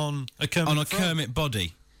put it on a Kermit on a Frog. Kermit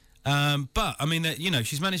body. But, I mean,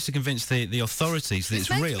 she's managed to convince the authorities that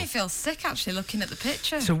it's making real. me feel sick, actually, looking at the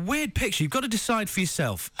picture. It's a weird picture. You've got to decide for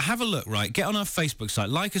yourself. Have a look, right? Get on our Facebook site.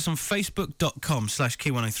 Like us on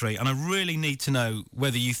facebook.com/Key103. And I really need to know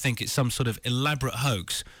whether you think it's some sort of elaborate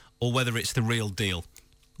hoax or whether it's the real deal.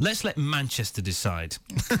 Let's let Manchester decide.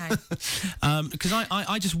 Okay. Because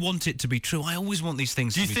I just want it to be true. I always want these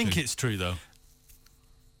things to be true. Do you think it's true, though?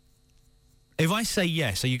 If I say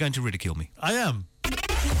yes, are you going to ridicule me? I am.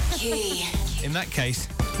 Key. In that case,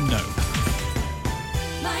 no.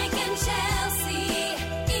 Mike and Chelsea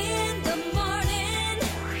in the morning.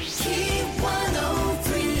 Key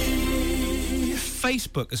 103.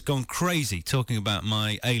 Facebook has gone crazy talking about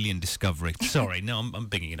my alien discovery. Sorry, no, I'm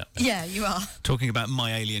bigging it up. Yeah, you are. Talking about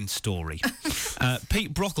my alien story.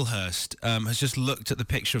 Pete Brocklehurst has just looked at the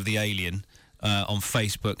picture of the alien on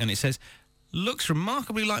Facebook, and it says, looks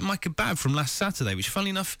remarkably like my kebab from last Saturday, which, funnily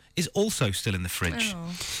enough, is also still in the fridge.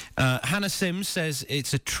 Hannah Sims says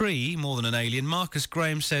it's a tree more than an alien. Marcus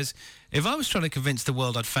Graham says, if I was trying to convince the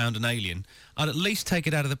world I'd found an alien, I'd at least take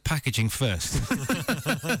it out of the packaging first.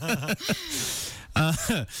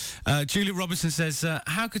 Juliet Robinson says,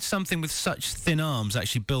 how could something with such thin arms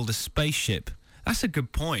actually build a spaceship? That's a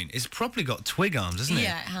good point. It's probably got twig arms, hasn't it?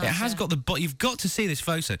 Yeah, it has, got the body. You've got to see this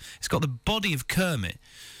photo. It's got the body of Kermit.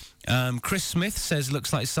 Chris Smith says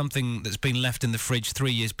looks like something that's been left in the fridge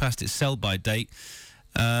 3 years past its sell-by date.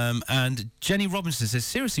 And Jenny Robinson says,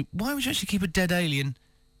 seriously, why would you actually keep a dead alien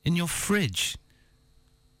in your fridge?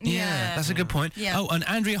 Yeah, that's a good point. Yeah. Oh, and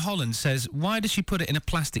Andrea Holland says, why does she put it in a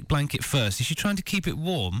plastic blanket first? Is she trying to keep it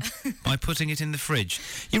warm by putting it in the fridge?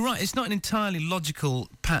 You're right, it's not an entirely logical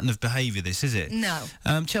pattern of behaviour, this, is it? No.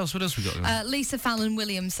 Chelsea, what else we got going on? Lisa Fallon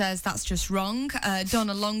Williams says that's just wrong.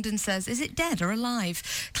 Donna Longdon says, is it dead or alive?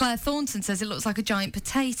 Claire Thornton says it looks like a giant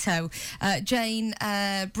potato. Jane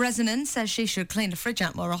Bresanen says she should clean the fridge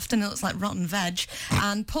out more often. It looks like rotten veg.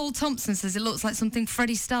 And Paul Thompson says it looks like something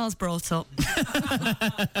Freddie Starr's brought up.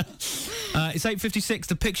 It's 8:56.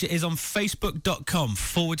 The picture is on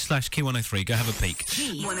facebook.com/Key103. Go have a peek.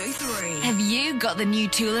 Key 103. Have you got the new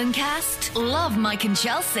Tool and Cast? Love Mike and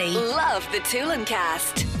Chelsea. Love the Tool and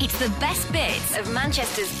Cast. It's the best bits of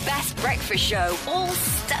Manchester's best breakfast show, all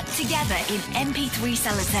stuck together in MP3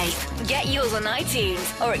 sellotape. Get yours on iTunes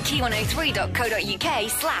or at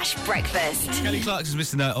key103.co.uk/breakfast. Kelly Clarkson's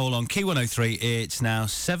missing that all on Key 103. It's now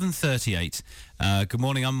 7:38. Good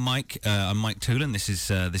morning. I'm Mike. I'm Mike Toolan. This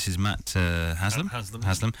is Matt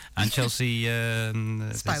Haslam and Chelsea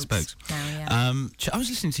Spokes. I was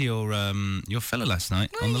listening to your fella last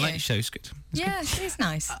night on the Late Show. It's good. Yeah, he's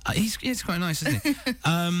nice. He's quite nice, isn't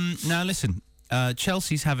he? Now listen,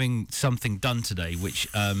 Chelsea's having something done today, which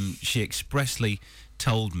she expressly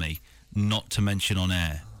told me not to mention on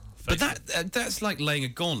air. But that's like laying a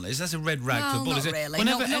gauntlet. That's a red rag to a bull, not is it? really.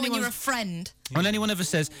 Not when you're a friend. When anyone ever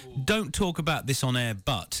says, don't talk about this on air,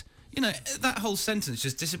 but, that whole sentence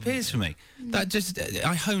just disappears for me. That just,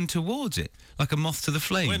 I hone towards it, like a moth to the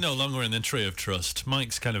flame. We're no longer in the tree of trust.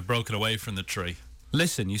 Mike's kind of broken away from the tree.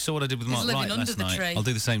 Listen, you saw what I did with Mark Wright last night. Tree. I'll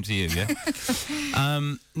do the same to you, yeah?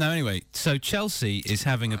 Now, anyway, so Chelsea is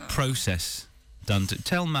having a process done to...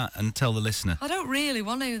 Tell Matt and tell the listener. I don't really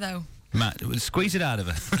want to, though. Matt, squeeze it out of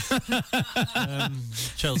her.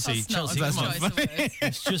 Chelsea, come on.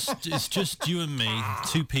 Choice It's just you and me,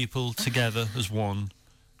 two people together as one.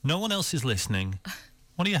 No one else is listening.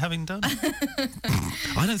 What are you having done?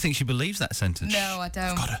 I don't think she believes that sentence. No, I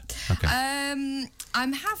don't. Got it. Okay.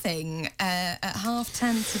 I'm having, at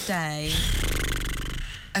 10:30 today,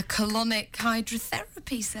 a colonic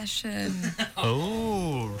hydrotherapy session.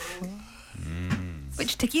 Oh.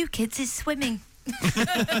 Which to you kids is swimming.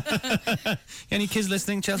 Any kids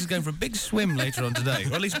listening? Chelsea's going for a big swim later on today,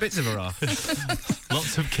 or at least bits of her are.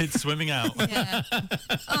 Lots of kids swimming out. Yeah.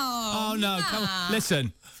 Oh no! Come on.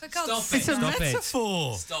 Listen. For God's sake. It's a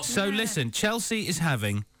metaphor. So listen, Chelsea is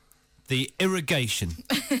having the irrigation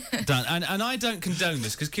done, and I don't condone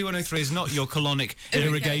this because Key 103 is not your colonic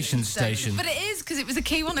irrigation station. But it is because it was a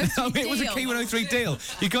Key 103 deal. It was a Key 103 deal.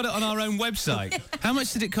 You got it on our own website. How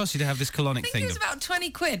much did it cost you to have this colonic thing? I think it was about 20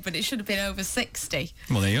 quid, but it should have been over 60.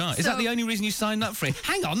 Well, there you are. Is that the only reason you signed up for it?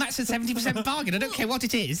 Hang on, that's a 70% bargain. I don't care what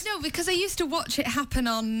it is. No, because I used to watch it happen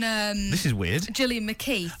on... this is weird. Gillian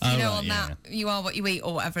McKeith, on that You Are What You Eat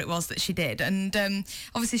or whatever it was that she did. And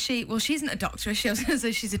obviously she isn't a doctor. I was going to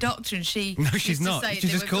say she's a doctor and she... No, she's not. She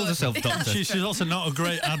just calls herself doctor. She's also not a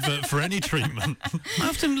great advert for any treatment. I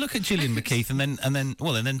often look at Gillian McKeith and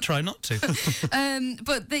then try not to.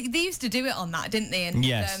 But they used to do it on that, didn't they? And,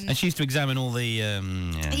 yes, and she used to examine all the...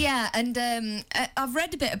 Yeah, and I've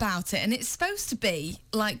read a bit about it, and it's supposed to be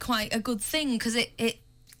like quite a good thing because it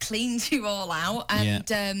cleans you all out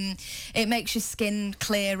and it makes your skin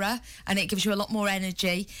clearer and it gives you a lot more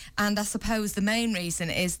energy, and I suppose the main reason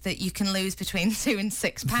is that you can lose between 2 and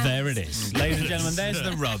 6 pounds. There it is. Ladies and gentlemen, there's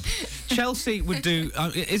the rub. Chelsea would do...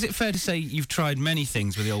 is it fair to say you've tried many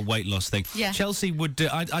things with the old weight loss thing? Yeah. Chelsea would do...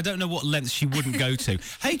 I don't know what lengths she wouldn't go to.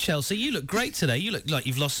 Hey, Chelsea, you look great today. You look like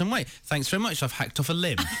you've lost some weight. Thanks very much. I've hacked off a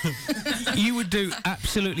limb. You would do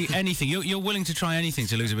absolutely anything. You're willing to try anything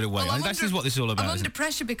to lose a bit of weight. Well, That's what this is all about. I'm under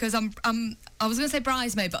pressure because I was going to say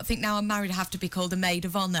bridesmaid, but I think now I'm married I have to be called a maid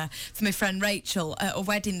of honour for my friend Rachel at a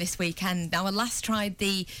wedding this weekend. Now I last tried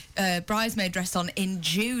the bridesmaid dress on in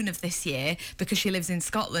June of this year because she lives in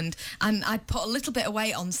Scotland, and I'd put a little bit of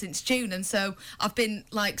weight on since June, and so I've been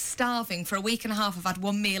like starving for a week and a half. I've had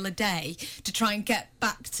one meal a day to try and get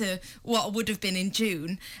back to what I would have been in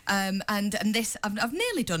June, and this I've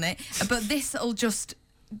nearly done it, but this will just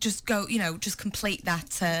go, just complete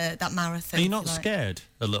that marathon. Are you not scared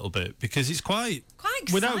a little bit? Because it's quite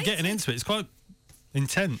excited. Without getting into it, it's quite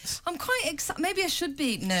intense. I'm quite excited. Maybe I should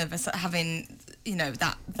be nervous at having,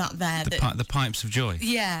 that there. The pipes of joy.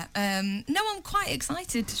 Yeah. No, I'm quite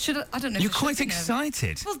excited. I don't know. You're quite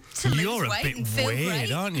excited. Well, you're a bit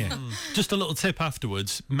weird, aren't you? Just a little tip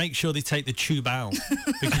afterwards. Make sure they take the tube out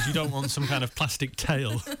because you don't want some kind of plastic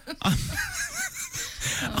tail.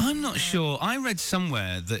 I'm not sure. I read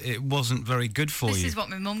somewhere that it wasn't very good for you. This is what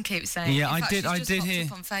my mum keeps saying. Yeah, In fact, I did hear.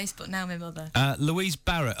 Up on Facebook now. My mother. Louise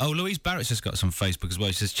Barrett. Oh, Louise Barrett's just got some Facebook as well.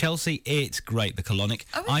 She says, Chelsea, it's great. The colonic.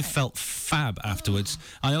 Oh, I felt fab afterwards.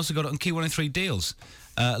 I also got it on Key 103 deals.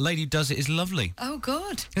 Lady who does it is lovely. Oh,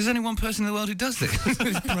 good. There's only one person in the world who does this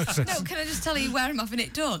process. No, can I just tell you where I'm having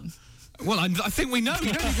it done? Well, I think we know.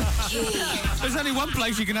 There's only one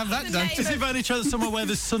place you can have that done. Is it by any chance somewhere where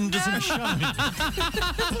the sun doesn't shine?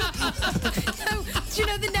 No, do you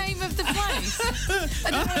know the name of the place?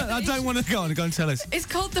 I don't want to go on and tell us. It's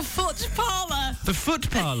called the Foot Parlour. The Foot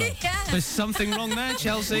Parlour? Yeah. There's something wrong there,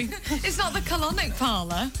 Chelsea. It's not the colonic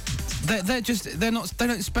parlour. They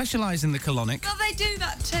don't specialise in the colonic. No, they do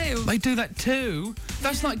that too. They do that too?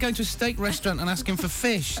 That's like going to a steak restaurant and asking for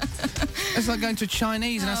fish. It's like going to a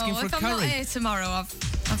Chinese and asking for a curry. If I'm not here tomorrow, I've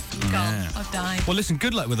gone. I've died. Well, listen,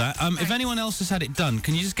 good luck with that. If anyone else has had it done,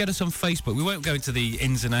 can you just get us on Facebook? We won't go into the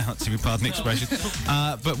ins and outs, if you pardon the expression.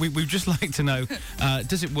 But we'd just like to know,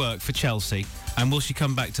 does it work for Chelsea? And will she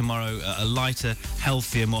come back tomorrow a lighter,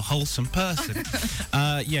 healthier, more wholesome person?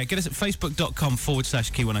 Get us at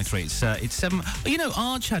facebook.com/Key103. It's 7... You know,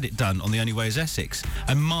 Arch had it done on The Only Way is Essex,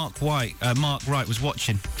 and Mark Wright was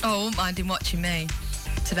watching. Oh, I won't mind him watching me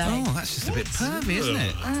today. Oh, that's just a bit pervy, isn't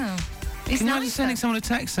it? Oh. Can you imagine sending someone a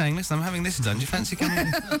text saying, listen, I'm having this done, do you fancy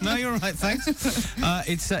coming? No, you're all right, thanks.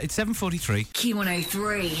 It's 7:43.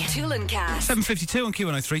 Q103. Tool and Cast. 7:52 on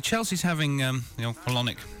Q103. Chelsea's having,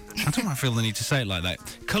 colonic. I don't know why I feel the need to say it like that.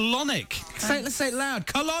 Colonic. Let's say it loud.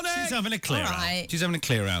 Colonic. She's having a clear out. She's having a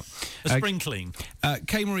clear out. A spring clean.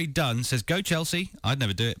 Kay Marie Dunn says, go Chelsea. I'd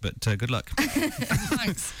never do it, but good luck.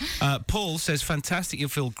 Thanks. Paul says, fantastic, you'll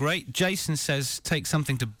feel great. Jason says, take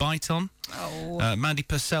something to bite on. Oh. Mandy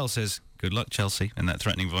Purcell says, good luck, Chelsea, in that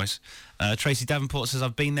threatening voice. Tracy Davenport says,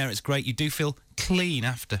 I've been there, it's great. You do feel clean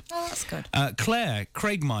after. Oh, that's good. Claire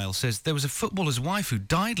Craigmile says, there was a footballer's wife who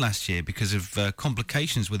died last year because of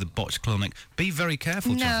complications with a botched colonic. Be very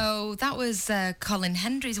careful, Chelsea. No, that was Colin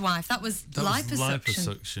Hendry's wife. That was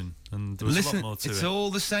liposuction. And there was a lot more to it's it.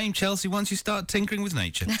 all the same, Chelsea, once you start tinkering with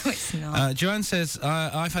nature. No, it's not. Joanne says,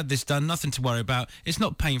 I've had this done, nothing to worry about. It's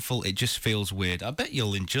not painful, it just feels weird. I bet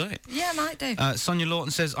you'll enjoy it. Yeah, I might do. Sonia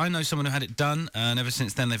Lawton says, I know someone who had it done, and ever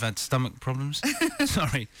since then they've had stomach problems.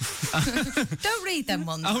 Sorry. Don't read them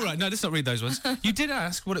ones. Oh, right, no, let's not read those ones. You did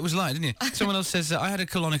ask what it was like, didn't you? Someone else says, I had a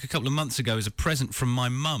colonic a couple of months ago as a present from my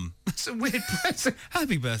mum. That's a weird present.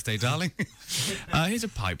 Happy birthday, darling. Here's a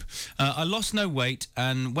pipe. I lost no weight,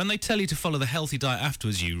 and when they tell you to follow the healthy diet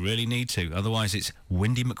afterwards, you really need to. Otherwise, it's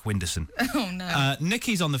Windy McWinderson. Oh, no.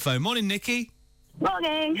 Nikki's on the phone. Morning, Nikki.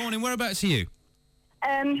 Morning. Morning. Whereabouts are you?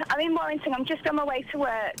 I'm in Warrington. I'm just on my way to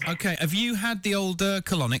work. Okay. Have you had the old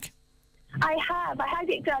colonic? I have. I had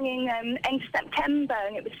it done in end September,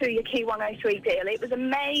 and it was through your Key 103 deal. It was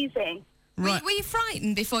amazing. Right. Were you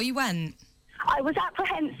frightened before you went? I was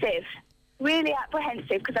apprehensive. Really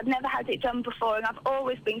apprehensive, because I've never had it done before, and I've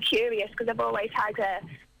always been curious, because I've always had a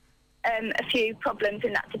few problems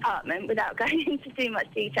in that department without going into too much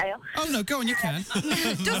detail. Oh, no, go on, you can.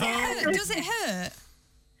 Does it hurt?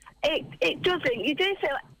 It doesn't. You do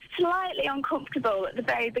feel slightly uncomfortable at the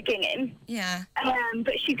very beginning. Yeah.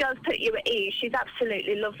 But she does put you at ease. She's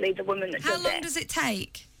absolutely lovely, the woman that does it. How long does it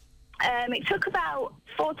take? It took about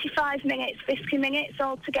 45 minutes, 50 minutes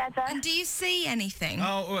altogether. And do you see anything?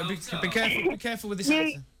 Oh, be careful. Be careful with this.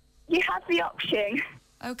 You have the option.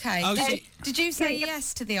 Okay. Oh, did you say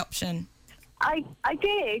yes to the option? I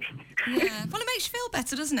did. Yeah. Well, it makes you feel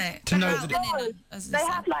better, doesn't it? To know that they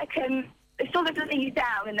have like they sort of lay you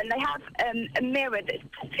down, and then they have a mirror that's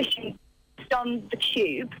positioned on the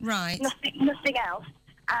tube. Right. Nothing else,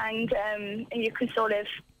 and you can sort of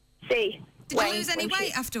see. Did you lose any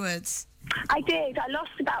weight afterwards? I did. I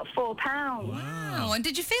lost about 4 pounds. Wow. And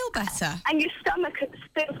did you feel better? And your stomach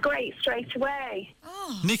feels great straight away.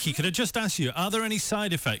 Oh. Nikki, could I just ask you, are there any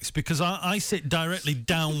side effects? Because I sit directly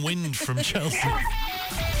downwind from Chelsea.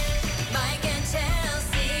 Mike and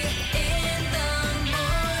Chelsea in the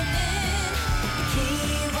morning.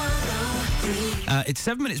 Key 103. It's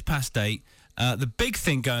 7 minutes past 8. The big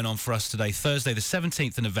thing going on for us today, Thursday, the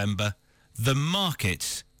 17th of November, the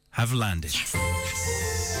markets have landed. Yes.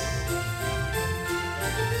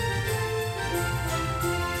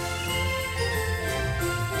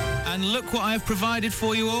 And look what I have provided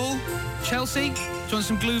for you all. Chelsea, do you want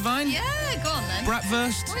some Glühwein? Yeah, go on then.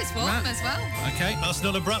 Bratwurst? Oh, it's warm as well. Okay. That's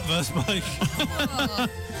not a bratwurst, Mike. Oh.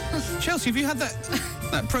 Chelsea, have you had that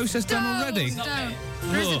process done already? Don't.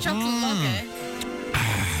 There's a chocolate lager.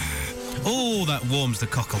 Oh, that warms the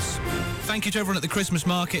cockles. Thank you to everyone at the Christmas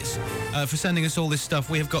markets for sending us all this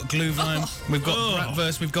stuff. We have got Glühwein, we've got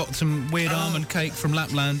bratwurst, we've got some weird almond cake from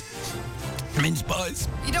Lapland, mince pies.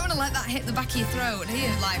 You don't want to let that hit the back of your throat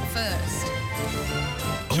here, like, first.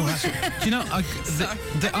 Oh, that's, do you know,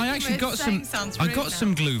 I actually got some. I got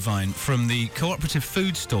some Glühwein from the cooperative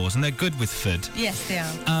food stores, and they're good with food. Yes, they are.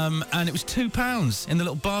 And it was £2 in the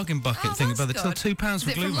little bargain bucket thing. But they're still £2 for Is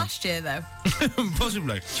it Glühwein. from last year, though?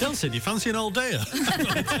 Possibly. Chelsea, do you fancy an old day?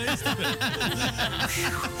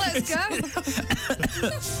 Let's go.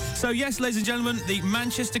 So yes, ladies and gentlemen, the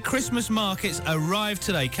Manchester Christmas markets arrived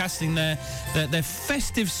today, casting their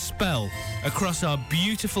festive spell across our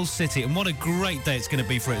beautiful city, and what a great day it's going to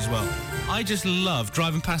be for it as well. I just love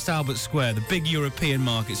driving past Albert Square, the big European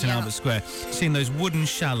markets in Albert Square, seeing those wooden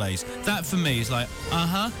chalets. That for me is like,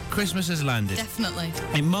 Christmas has landed. Definitely.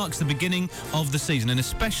 It marks the beginning of the season, and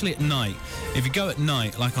especially at night. If you go at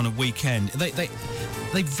night, like on a weekend,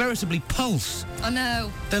 they veritably pulse. I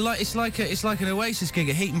know. It's like an Oasis gig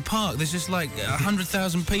at Heaton Park. There's just like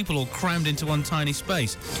 100,000 people all crammed into one tiny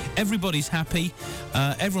space. Everybody's happy.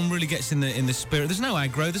 Everyone really gets in the spirit. There's no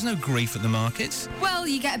aggro. There's no grief at the markets. Well,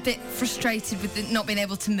 you get a bit frustrated with not being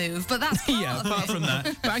able to move, but that's part apart from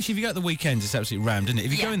that. But actually, if you go at the weekends, it's absolutely rammed, isn't it?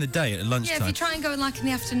 If you go in the day at lunchtime. Yeah, if you try and go in like in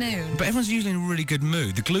the afternoon. But everyone's usually in a really good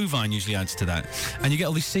mood. The Glühwein usually adds to that, and you get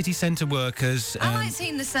all these city centre workers. I like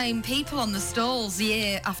seeing the same people on the stalls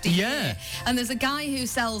year after year. And there's a guy who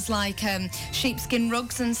sells like sheepskin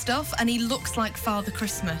rugs and stuff, and he looks like Father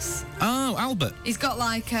Christmas. Oh, Albert. He's got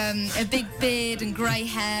like a big beard and grey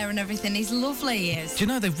hair and everything. He's lovely, he is. Do you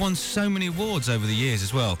know they've won so many awards over the years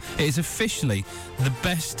as well? It is officially the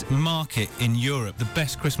best market in Europe, the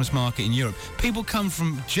best Christmas market in Europe. People come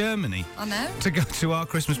from Germany to go to our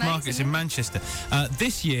Christmas markets in Manchester.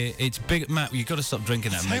 This year, it's big. Matt, you've got to stop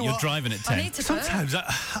drinking that, mate. You're driving at 10. Sometimes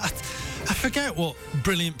I forget what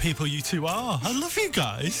brilliant people you two are. I love you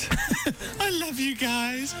guys. I love you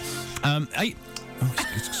guys.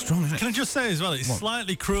 It's strong, isn't it? Can I just say as well, it's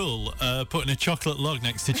slightly cruel putting a chocolate log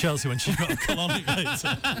next to Chelsea when she's got a colonic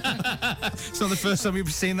later. It's not the first time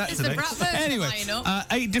you've seen that today. Anyway,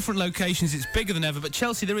 8 different locations. It's bigger than ever. But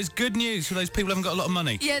Chelsea, there is good news for those people who haven't got a lot of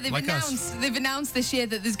money. Yeah, they've announced this year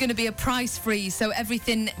that there's going to be a price freeze, so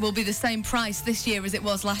everything will be the same price this year as it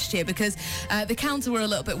was last year, because the council were a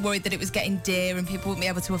little bit worried that it was getting dear and people wouldn't be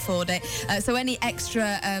able to afford it. So any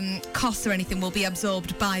extra costs or anything will be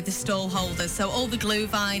absorbed by the stall holders. So all the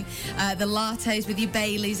Glühwein, the lattes with your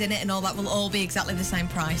Baileys in it and all that will all be exactly the same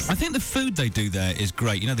price. I think the food they do there is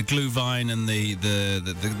great. You know, the Glühwein and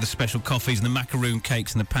the special coffees and the macaroon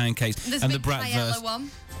cakes and the pancakes There's and a the big bratwurst. paella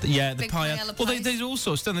one. Yeah, the Big paella. paella Well, pies. there's all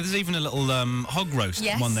sorts, don't there? There's even a little hog roast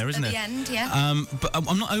one there, isn't at there? the end, yeah. But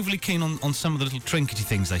I'm not overly keen on some of the little trinkety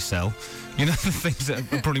things they sell. You know, the things that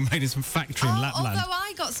are probably made in some factory in Lapland. Although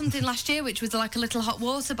I got something last year which was like a little hot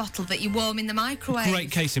water bottle that you warm in the microwave. Great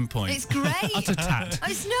case in point. It's great. Utter tat.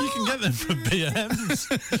 It's not. You can get them from B&M's.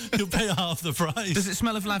 You'll pay half the price. Does it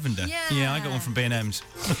smell of lavender? Yeah. I got one from B&M's.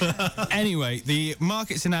 Anyway, the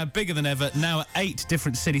markets are now bigger than ever. Now at 8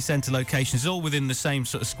 different city centre locations, all within the same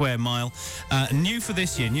sort of square mile. New for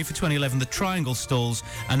this year, new for 2011, the Triangle stalls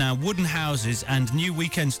are now wooden houses, and new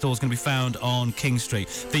weekend stalls going to be found on King Street.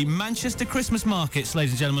 The Manchester Christmas markets,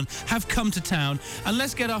 ladies and gentlemen, have come to town, and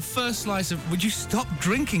let's get our first slice of... Would you stop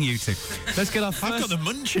drinking, you two? Let's get our first... I've got the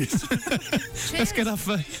munchies. Let's get our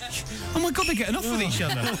first... Oh my God, they're getting off with each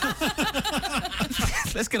other.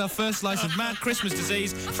 Let's get our first slice of Mad Christmas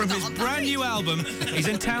Disease from his brand new album. He's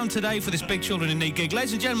in town today for this Big Children in Need gig.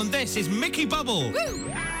 Ladies and gentlemen, this is Mickey Bubble. Woo!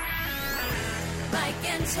 Mike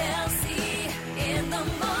and Chelsea in the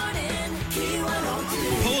morning. Key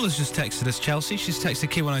 103. Paul has just texted us, Chelsea. She's texted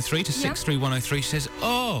Key 103 to 63103. She says,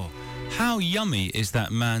 oh, how yummy is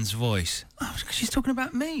that man's voice? Oh, she's talking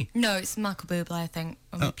about me. No, it's Michael Bublé, I think,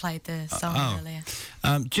 when we played the song earlier.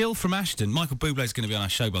 Jill from Ashton. Michael Bublé's going to be on our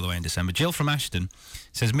show, by the way, in December. Jill from Ashton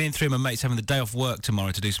says, me and 3 of my mates having the day off work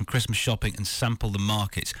tomorrow to do some Christmas shopping and sample the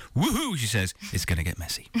markets. Woohoo, she says. It's going to get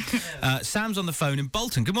messy. Sam's on the phone in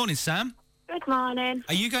Bolton. Good morning, Sam. Good morning.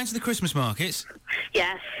 Are you going to the Christmas markets?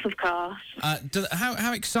 Yes, of course.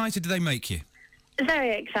 How excited do they make you?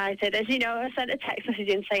 Very excited. As you know, I sent a text message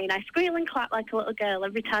in saying I squeal and clap like a little girl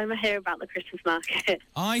every time I hear about the Christmas market.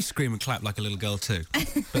 I scream and clap like a little girl too.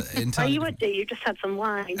 But Oh, you would do. You just had some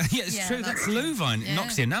wine. Yeah, it's true. That's Glühwein. It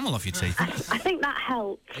knocks the enamel off your teeth. I think that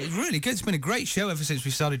helps. It's really good. It's been a great show ever since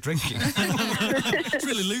we started drinking. It's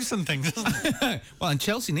really loosened things, doesn't it? Well, and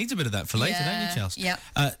Chelsea needs a bit of that for later, don't you, Chelsea? Yep.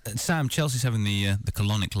 Sam, Chelsea's having the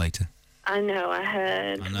colonic later. I know, I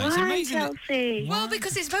heard. I know, it's Why, amazing that- Chelsea? Well,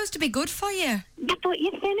 because it's supposed to be good for you. Yeah, but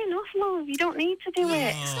you're thin enough, love. You don't need to do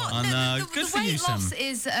it. It's not, I know. Good the for you, weight Sam. loss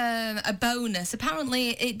is a bonus. Apparently,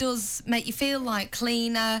 it does make you feel like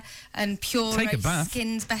cleaner and purer. Take a bath.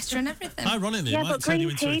 Skin's better and everything. Ironically, Yeah, it might but turn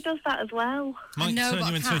you green into tea does that as well. might know, turn but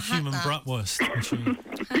you I into a can't have human that.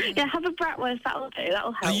 bratwurst. Yeah, have a bratwurst. That'll do.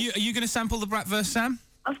 That'll help. Are you going to sample the bratwurst, Sam?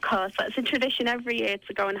 Of course, that's a tradition every year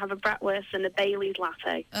to go and have a bratwurst and a Bailey's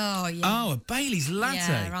latte. Oh, yeah. Oh, a Bailey's latte.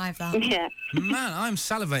 Yeah, I've that. Yeah. Man, I'm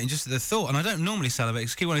salivating just at the thought, and I don't normally salivate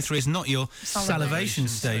because Q103 is not your salivation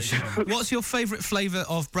station. What's your favourite flavour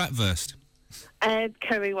of bratwurst?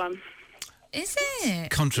 Curry one. Is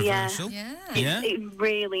it? Controversial. Yeah. Yeah? It's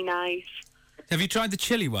really nice. Have you tried the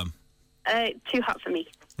chili one? Too hot for me.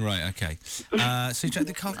 Right, okay. So you drank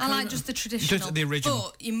the coffee? I like just the traditional. Just the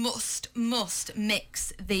original. But you must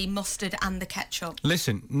mix the mustard and the ketchup.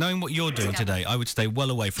 Listen, knowing what you're doing today, I would stay well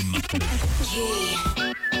away from mustard.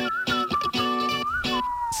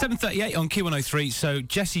 7:38 on Key 103. So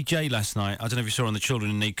Jessie J last night, I don't know if you saw her on the Children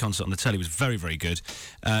in Need concert on the telly, was very, very good.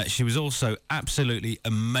 She was also absolutely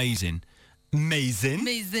amazing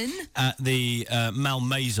at the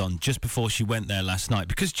Malmaison just before she went there last night,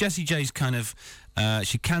 because Jessie J's kind of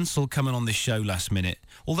she cancelled coming on this show last minute,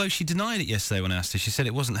 although she denied it yesterday when I asked her. She said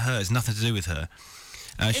it wasn't her, it's nothing to do with her.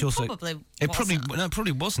 She also, it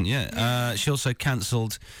probably wasn't. Yeah. She also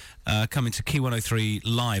cancelled coming to Key 103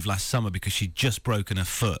 live last summer because she'd just broken her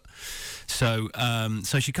foot. So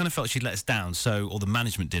she kind of felt she'd let us down. Or the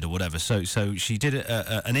management did, or whatever. So she did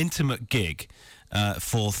an intimate gig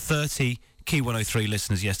for 30 Key 103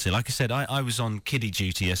 listeners yesterday. Like I said, I was on kiddie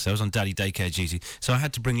duty yesterday. I was on daddy daycare duty. So I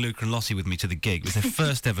had to bring Luca and Lottie with me to the gig. It was their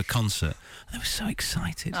first ever concert. They were so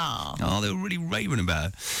excited. Oh, they were really raving about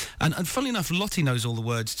it. And funnily enough, Lottie knows all the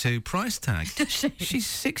words to Price Tag. Does she? She's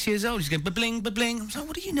 6 years old. She's going, ba-bling, ba-bling. I was like,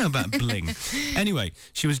 what do you know about bling? Anyway,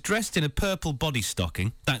 she was dressed in a purple body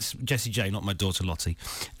stocking. That's Jessie J, not my daughter Lottie.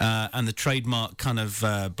 And the trademark kind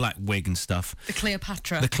of black wig and stuff. The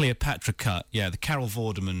Cleopatra. The Cleopatra cut, yeah. The Carol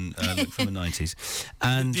Vorderman look from the 90s.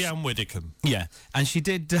 And Deanne Widdicombe. Yeah, and she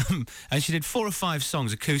did 4 or 5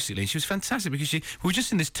 songs acoustically. She was fantastic because we were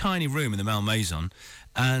just in this tiny room in the Malmaison,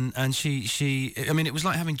 and she I mean, it was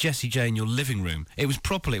like having Jessie J in your living room. It was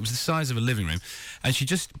the size of a living room, and she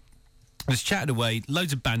just was chatted away,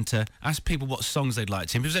 loads of banter, asked people what songs they'd like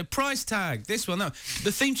to him. People said, Price Tag, this one, that,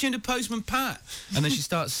 the theme tune to Postman Pat. And then she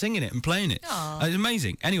starts singing it and playing it. It was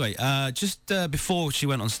amazing. Anyway, just before she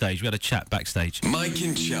went on stage, we had a chat backstage. Mike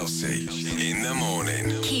and Chelsea in the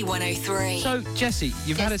morning. Key 103. So, Jessie,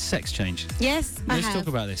 you've had a sex change. Yes, Let's I have. talk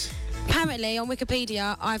about this. Apparently, on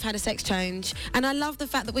Wikipedia, I've had a sex change. And I love the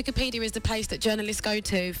fact that Wikipedia is the place that journalists go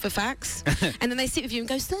to for facts. And then they sit with you and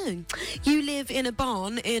go, so, you live in a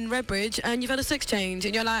barn in Redbridge and you've had a sex change.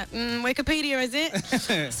 And you're like, Wikipedia, is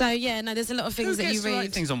it? So, yeah, no, there's a lot of things that you read.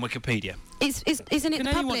 Write things on Wikipedia? Isn't it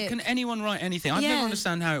public? Can anyone write anything? I never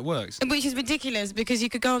understand how it works. Which is ridiculous, because you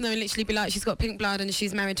could go on there and literally be like, she's got pink blood and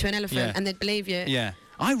she's married to an elephant, and they'd believe you. Yeah.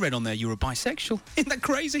 I read on there you were bisexual. Isn't that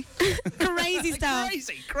crazy? Crazy stuff.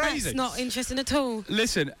 Crazy. That's not interesting at all.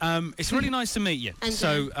 Listen, it's really nice to meet you. And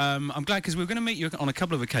so I'm glad, because we were going to meet you on a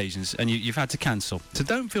couple of occasions and you've had to cancel. So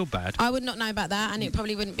don't feel bad. I would not know about that, and it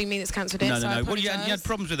probably wouldn't be me that's cancelled it. No. So Well, you had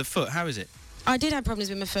problems with the foot. How is it? I did have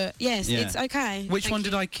problems with my foot. Yes, Yeah. it's okay. Which one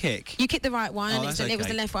did I kick? You kicked the right one, and that's it was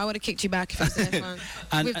the okay. left one. I would have kicked you back if it was the left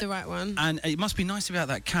one. With the right one. And it must be nice to be out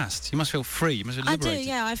that cast. You must feel free. You must feel liberated. I do,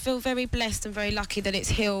 yeah. I feel very blessed and very lucky that it's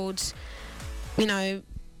healed,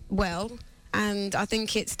 well. And I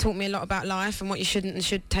think it's taught me a lot about life and what you shouldn't and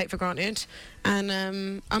should take for granted. And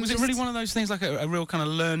was it really one of those things, like a real kind of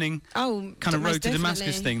learning, kind of road to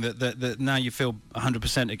Damascus thing, that now you feel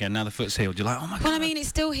 100% again? Now the foot's healed, you're like, oh my god. Well, I mean, it's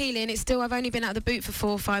still healing. I've only been out of the boot for 4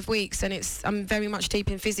 or 5 weeks, and I'm very much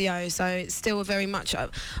deep in physio, so it's still very much.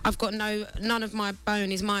 I've got none of my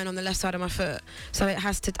bone is mine on the left side of my foot, so I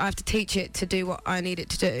have to teach it to do what I need it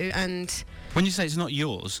to do. And when you say it's not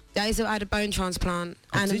yours, I had a bone transplant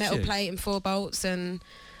and a metal plate and 4 bolts, and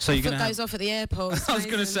so foot goes off at the airport. I was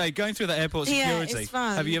going to say, going through that airport security. Yeah, it's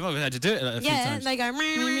fun. Have you ever had to do it a few times? Yeah, they go.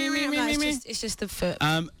 It's just the foot.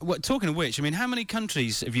 Talking of which, I mean, how many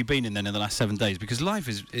countries have you been in then in the last 7 days? Because life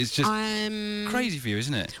is just crazy for you,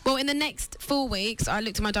 isn't it? Well, in the next 4 weeks, I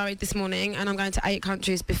looked at my diary this morning, and I'm going to 8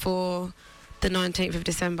 countries before the 19th of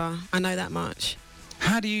December. I know that much.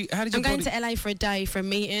 How did you? I'm going to LA for a day for a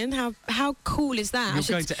meeting. How cool is that?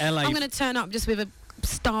 You're going to LA. I'm going to turn up just with a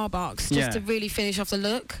Starbucks just to really finish off the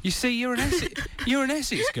look. You see, you're an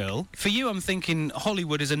Essex girl. For you, I'm thinking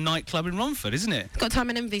Hollywood is a nightclub in Romford, isn't it? Got Time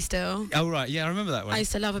and Envy still. Oh right, yeah, I remember that one. I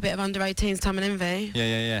used to love a bit of under 18s Time and Envy.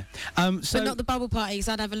 Yeah. But not the bubble parties.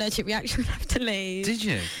 I'd have allergic reaction and have to leave. Did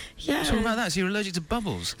you? Yeah. Talk about that. So you're allergic to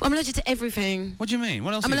bubbles? Well, I'm allergic to everything. What do you mean?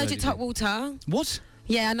 What else? I'm allergic to hot water. What?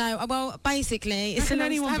 Yeah, I know. Well, basically, it's What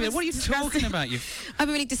are you talking about? I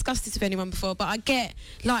haven't really discussed this with anyone before, but I get,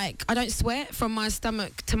 I don't sweat from my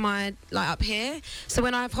stomach to my, up here. So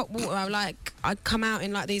when I have hot water, I come out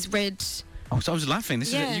in, these red... Oh, so I was laughing.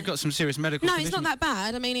 You've got some serious medical No, it's not that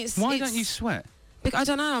bad. I mean, it's... Why don't you sweat? I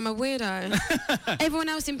don't know, I'm a weirdo. Everyone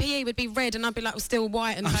else in PE would be red and I'd be still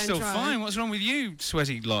white and I'm bone still dry. fine. What's wrong with you,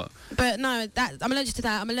 sweaty lot? But no, I'm allergic to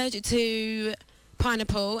that. I'm allergic to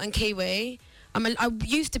pineapple and kiwi. I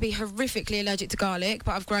used to be horrifically allergic to garlic,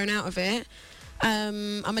 but I've grown out of it.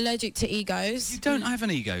 I'm allergic to egos. You don't have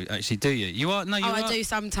an ego, actually, do you? You are. No, you are. I do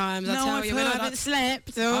sometimes. I tell you when I haven't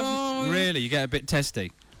slept. Really, you get a bit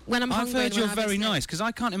testy. when I'm I've hungry. heard and when you're I've very been sick. nice because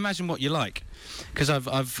I can't imagine what you're like. Because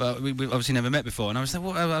we've obviously never met before, and I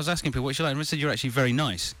was asking people what you're like, and I said you're actually very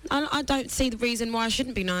nice. I don't see the reason why I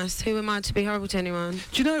shouldn't be nice. Who am I to be horrible to anyone?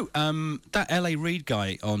 Do you know that L.A. Reid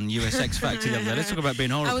guy on US X Factor the other day? Let's talk about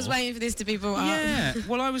being horrible. I was waiting for this to be brought up. Yeah.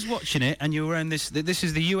 Well, I was watching it, and you were wearing this. This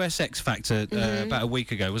is the US X Factor about a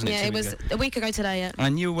week ago, wasn't it? Yeah, it was a week ago today. Yeah.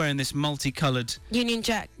 And you were wearing this multicoloured Union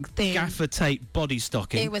Jack thing. gaffer tape body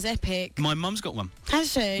stocking. It was epic. My mum's got one.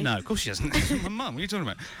 Has she? No, of course she hasn't. My mum. What are you talking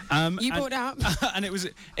about? You brought it up. And it was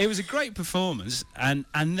a great performance. And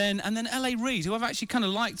then L.A. Reid, who I've actually kind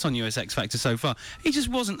of liked on US X Factor so far, he just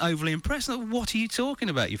wasn't overly impressed. Like, what are you talking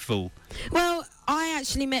about, you fool? Well, I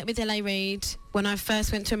actually met with L.A. Reid when I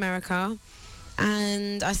first went to America,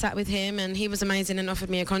 and I sat with him, and he was amazing and offered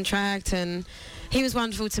me a contract, and he was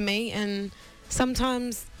wonderful to me. And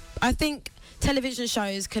sometimes I think television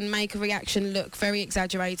shows can make a reaction look very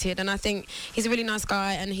exaggerated, and I think he's a really nice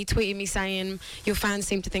guy, and he tweeted me saying, your fans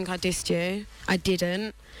seem to think I dissed you. I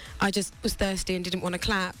didn't. I just was thirsty and didn't want to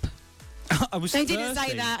clap. I was No, he thirsty. didn't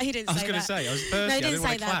say that. He didn't say that. I was going to say, I was thirsty. No, he I didn't say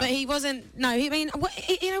want to that. clap. But he wasn't. No, I mean,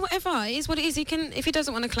 whatever. It is what it is. He can. If he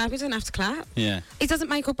doesn't want to clap, he doesn't have to clap. Yeah. It doesn't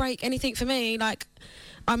make or break anything for me. Like,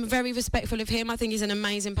 I'm very respectful of him. I think he's an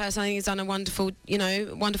amazing person. I think he's done wonderful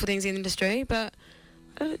things in the industry. But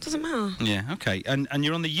it doesn't matter. Yeah. Okay. And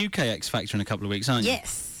you're on the UK X Factor in a couple of weeks, aren't you?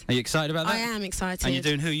 Yes. Are you excited about that? I am excited. And you're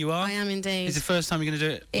doing Who You Are? I am indeed. Is it the first time you're going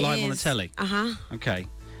to do it live on the telly? Okay.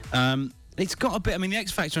 It's got a bit. I mean, the X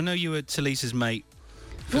Factor. I know you were Talisa's mate.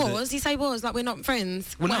 Was? You say was? Like we're not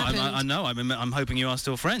friends? Well, What no, happened? I know. I'm hoping you are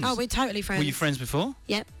still friends. Oh, we're totally friends. Were you friends before?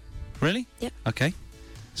 Yep. Really? Yep. Okay.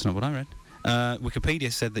 That's not what I read. Wikipedia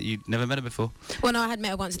said that you'd never met her before. Well, no, I had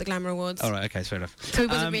met her once at the Glamour Awards. All right. Okay. Fair enough. So we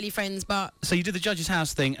wasn't really friends, but... So you did the Judge's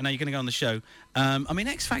House thing, and now you're going to go on the show. I mean,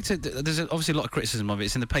 X Factor, there's obviously a lot of criticism of it.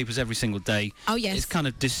 It's in the papers every single day. Oh, yes. It's kind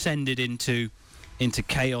of descended into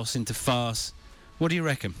chaos, into farce. What do you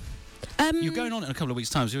reckon? You're going on in a couple of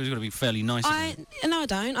weeks' time, so you've got to be fairly nice. No, I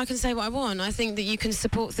don't. I can say what I want. I think that you can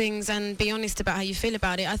support things and be honest about how you feel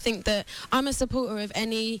about it. I think that I'm a supporter of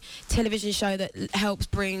any television show that helps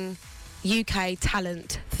bring UK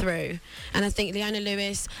talent through, and I think Leona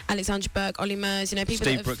Lewis, Alexandra Burke, Ollie Murs, people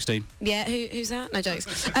Steve Brookstein. Yeah, who's that? No jokes.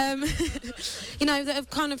 That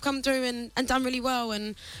have kind of come through and done really well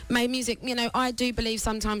and made music. I do believe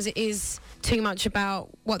sometimes it is too much about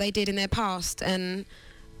what they did in their past and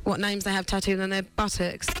what names they have tattooed on their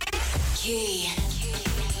buttocks. Key.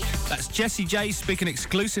 That's Jessie J speaking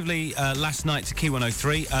exclusively last night to Key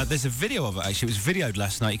 103. There's a video of it, actually. It was videoed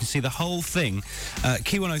last night. You can see the whole thing.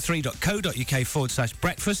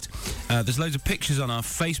 key103.co.uk/breakfast. There's loads of pictures on our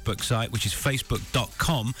Facebook site, which is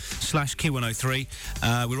facebook.com/key103.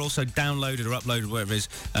 We're also downloaded or uploaded, whatever it is,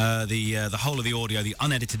 the whole of the audio, the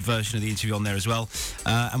unedited version of the interview on there as well.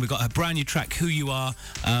 And we've got a brand new track, Who You Are,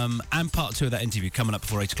 and part 2 of that interview coming up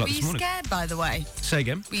before 8 o'clock Were this you morning. scared, by the way? Say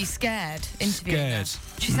again? Were you scared interviewing her?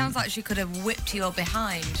 Scared. She sounds like she could have whipped your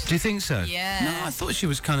behind. Do you think so? Yeah. No, I thought she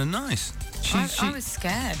was kind of nice. I was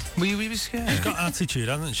scared. Were you scared? She's got attitude,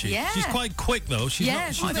 hasn't she? Yeah. She's quite quick, though. She's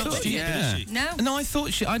not stupid, is she? No, I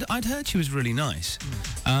thought I'd heard she was really nice,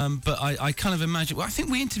 but I kind of imagined. Well, I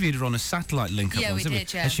think we interviewed her on a satellite link-up. Yeah, once, we didn't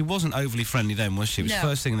did, yeah. And she wasn't overly friendly then, was she? It was No.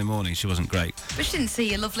 first thing in the morning. She wasn't great. but she didn't see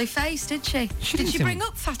your lovely face, did she? Did didn't she see bring me.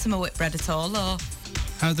 up Fatima Whitbread at all, or...?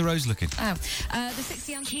 How's the rose looking? Oh, the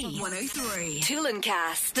 60 answer Key 103.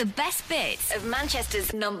 Toolencast. The best bits of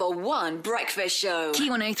Manchester's #1 breakfast show.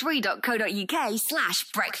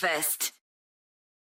 Key103.co.uk/breakfast.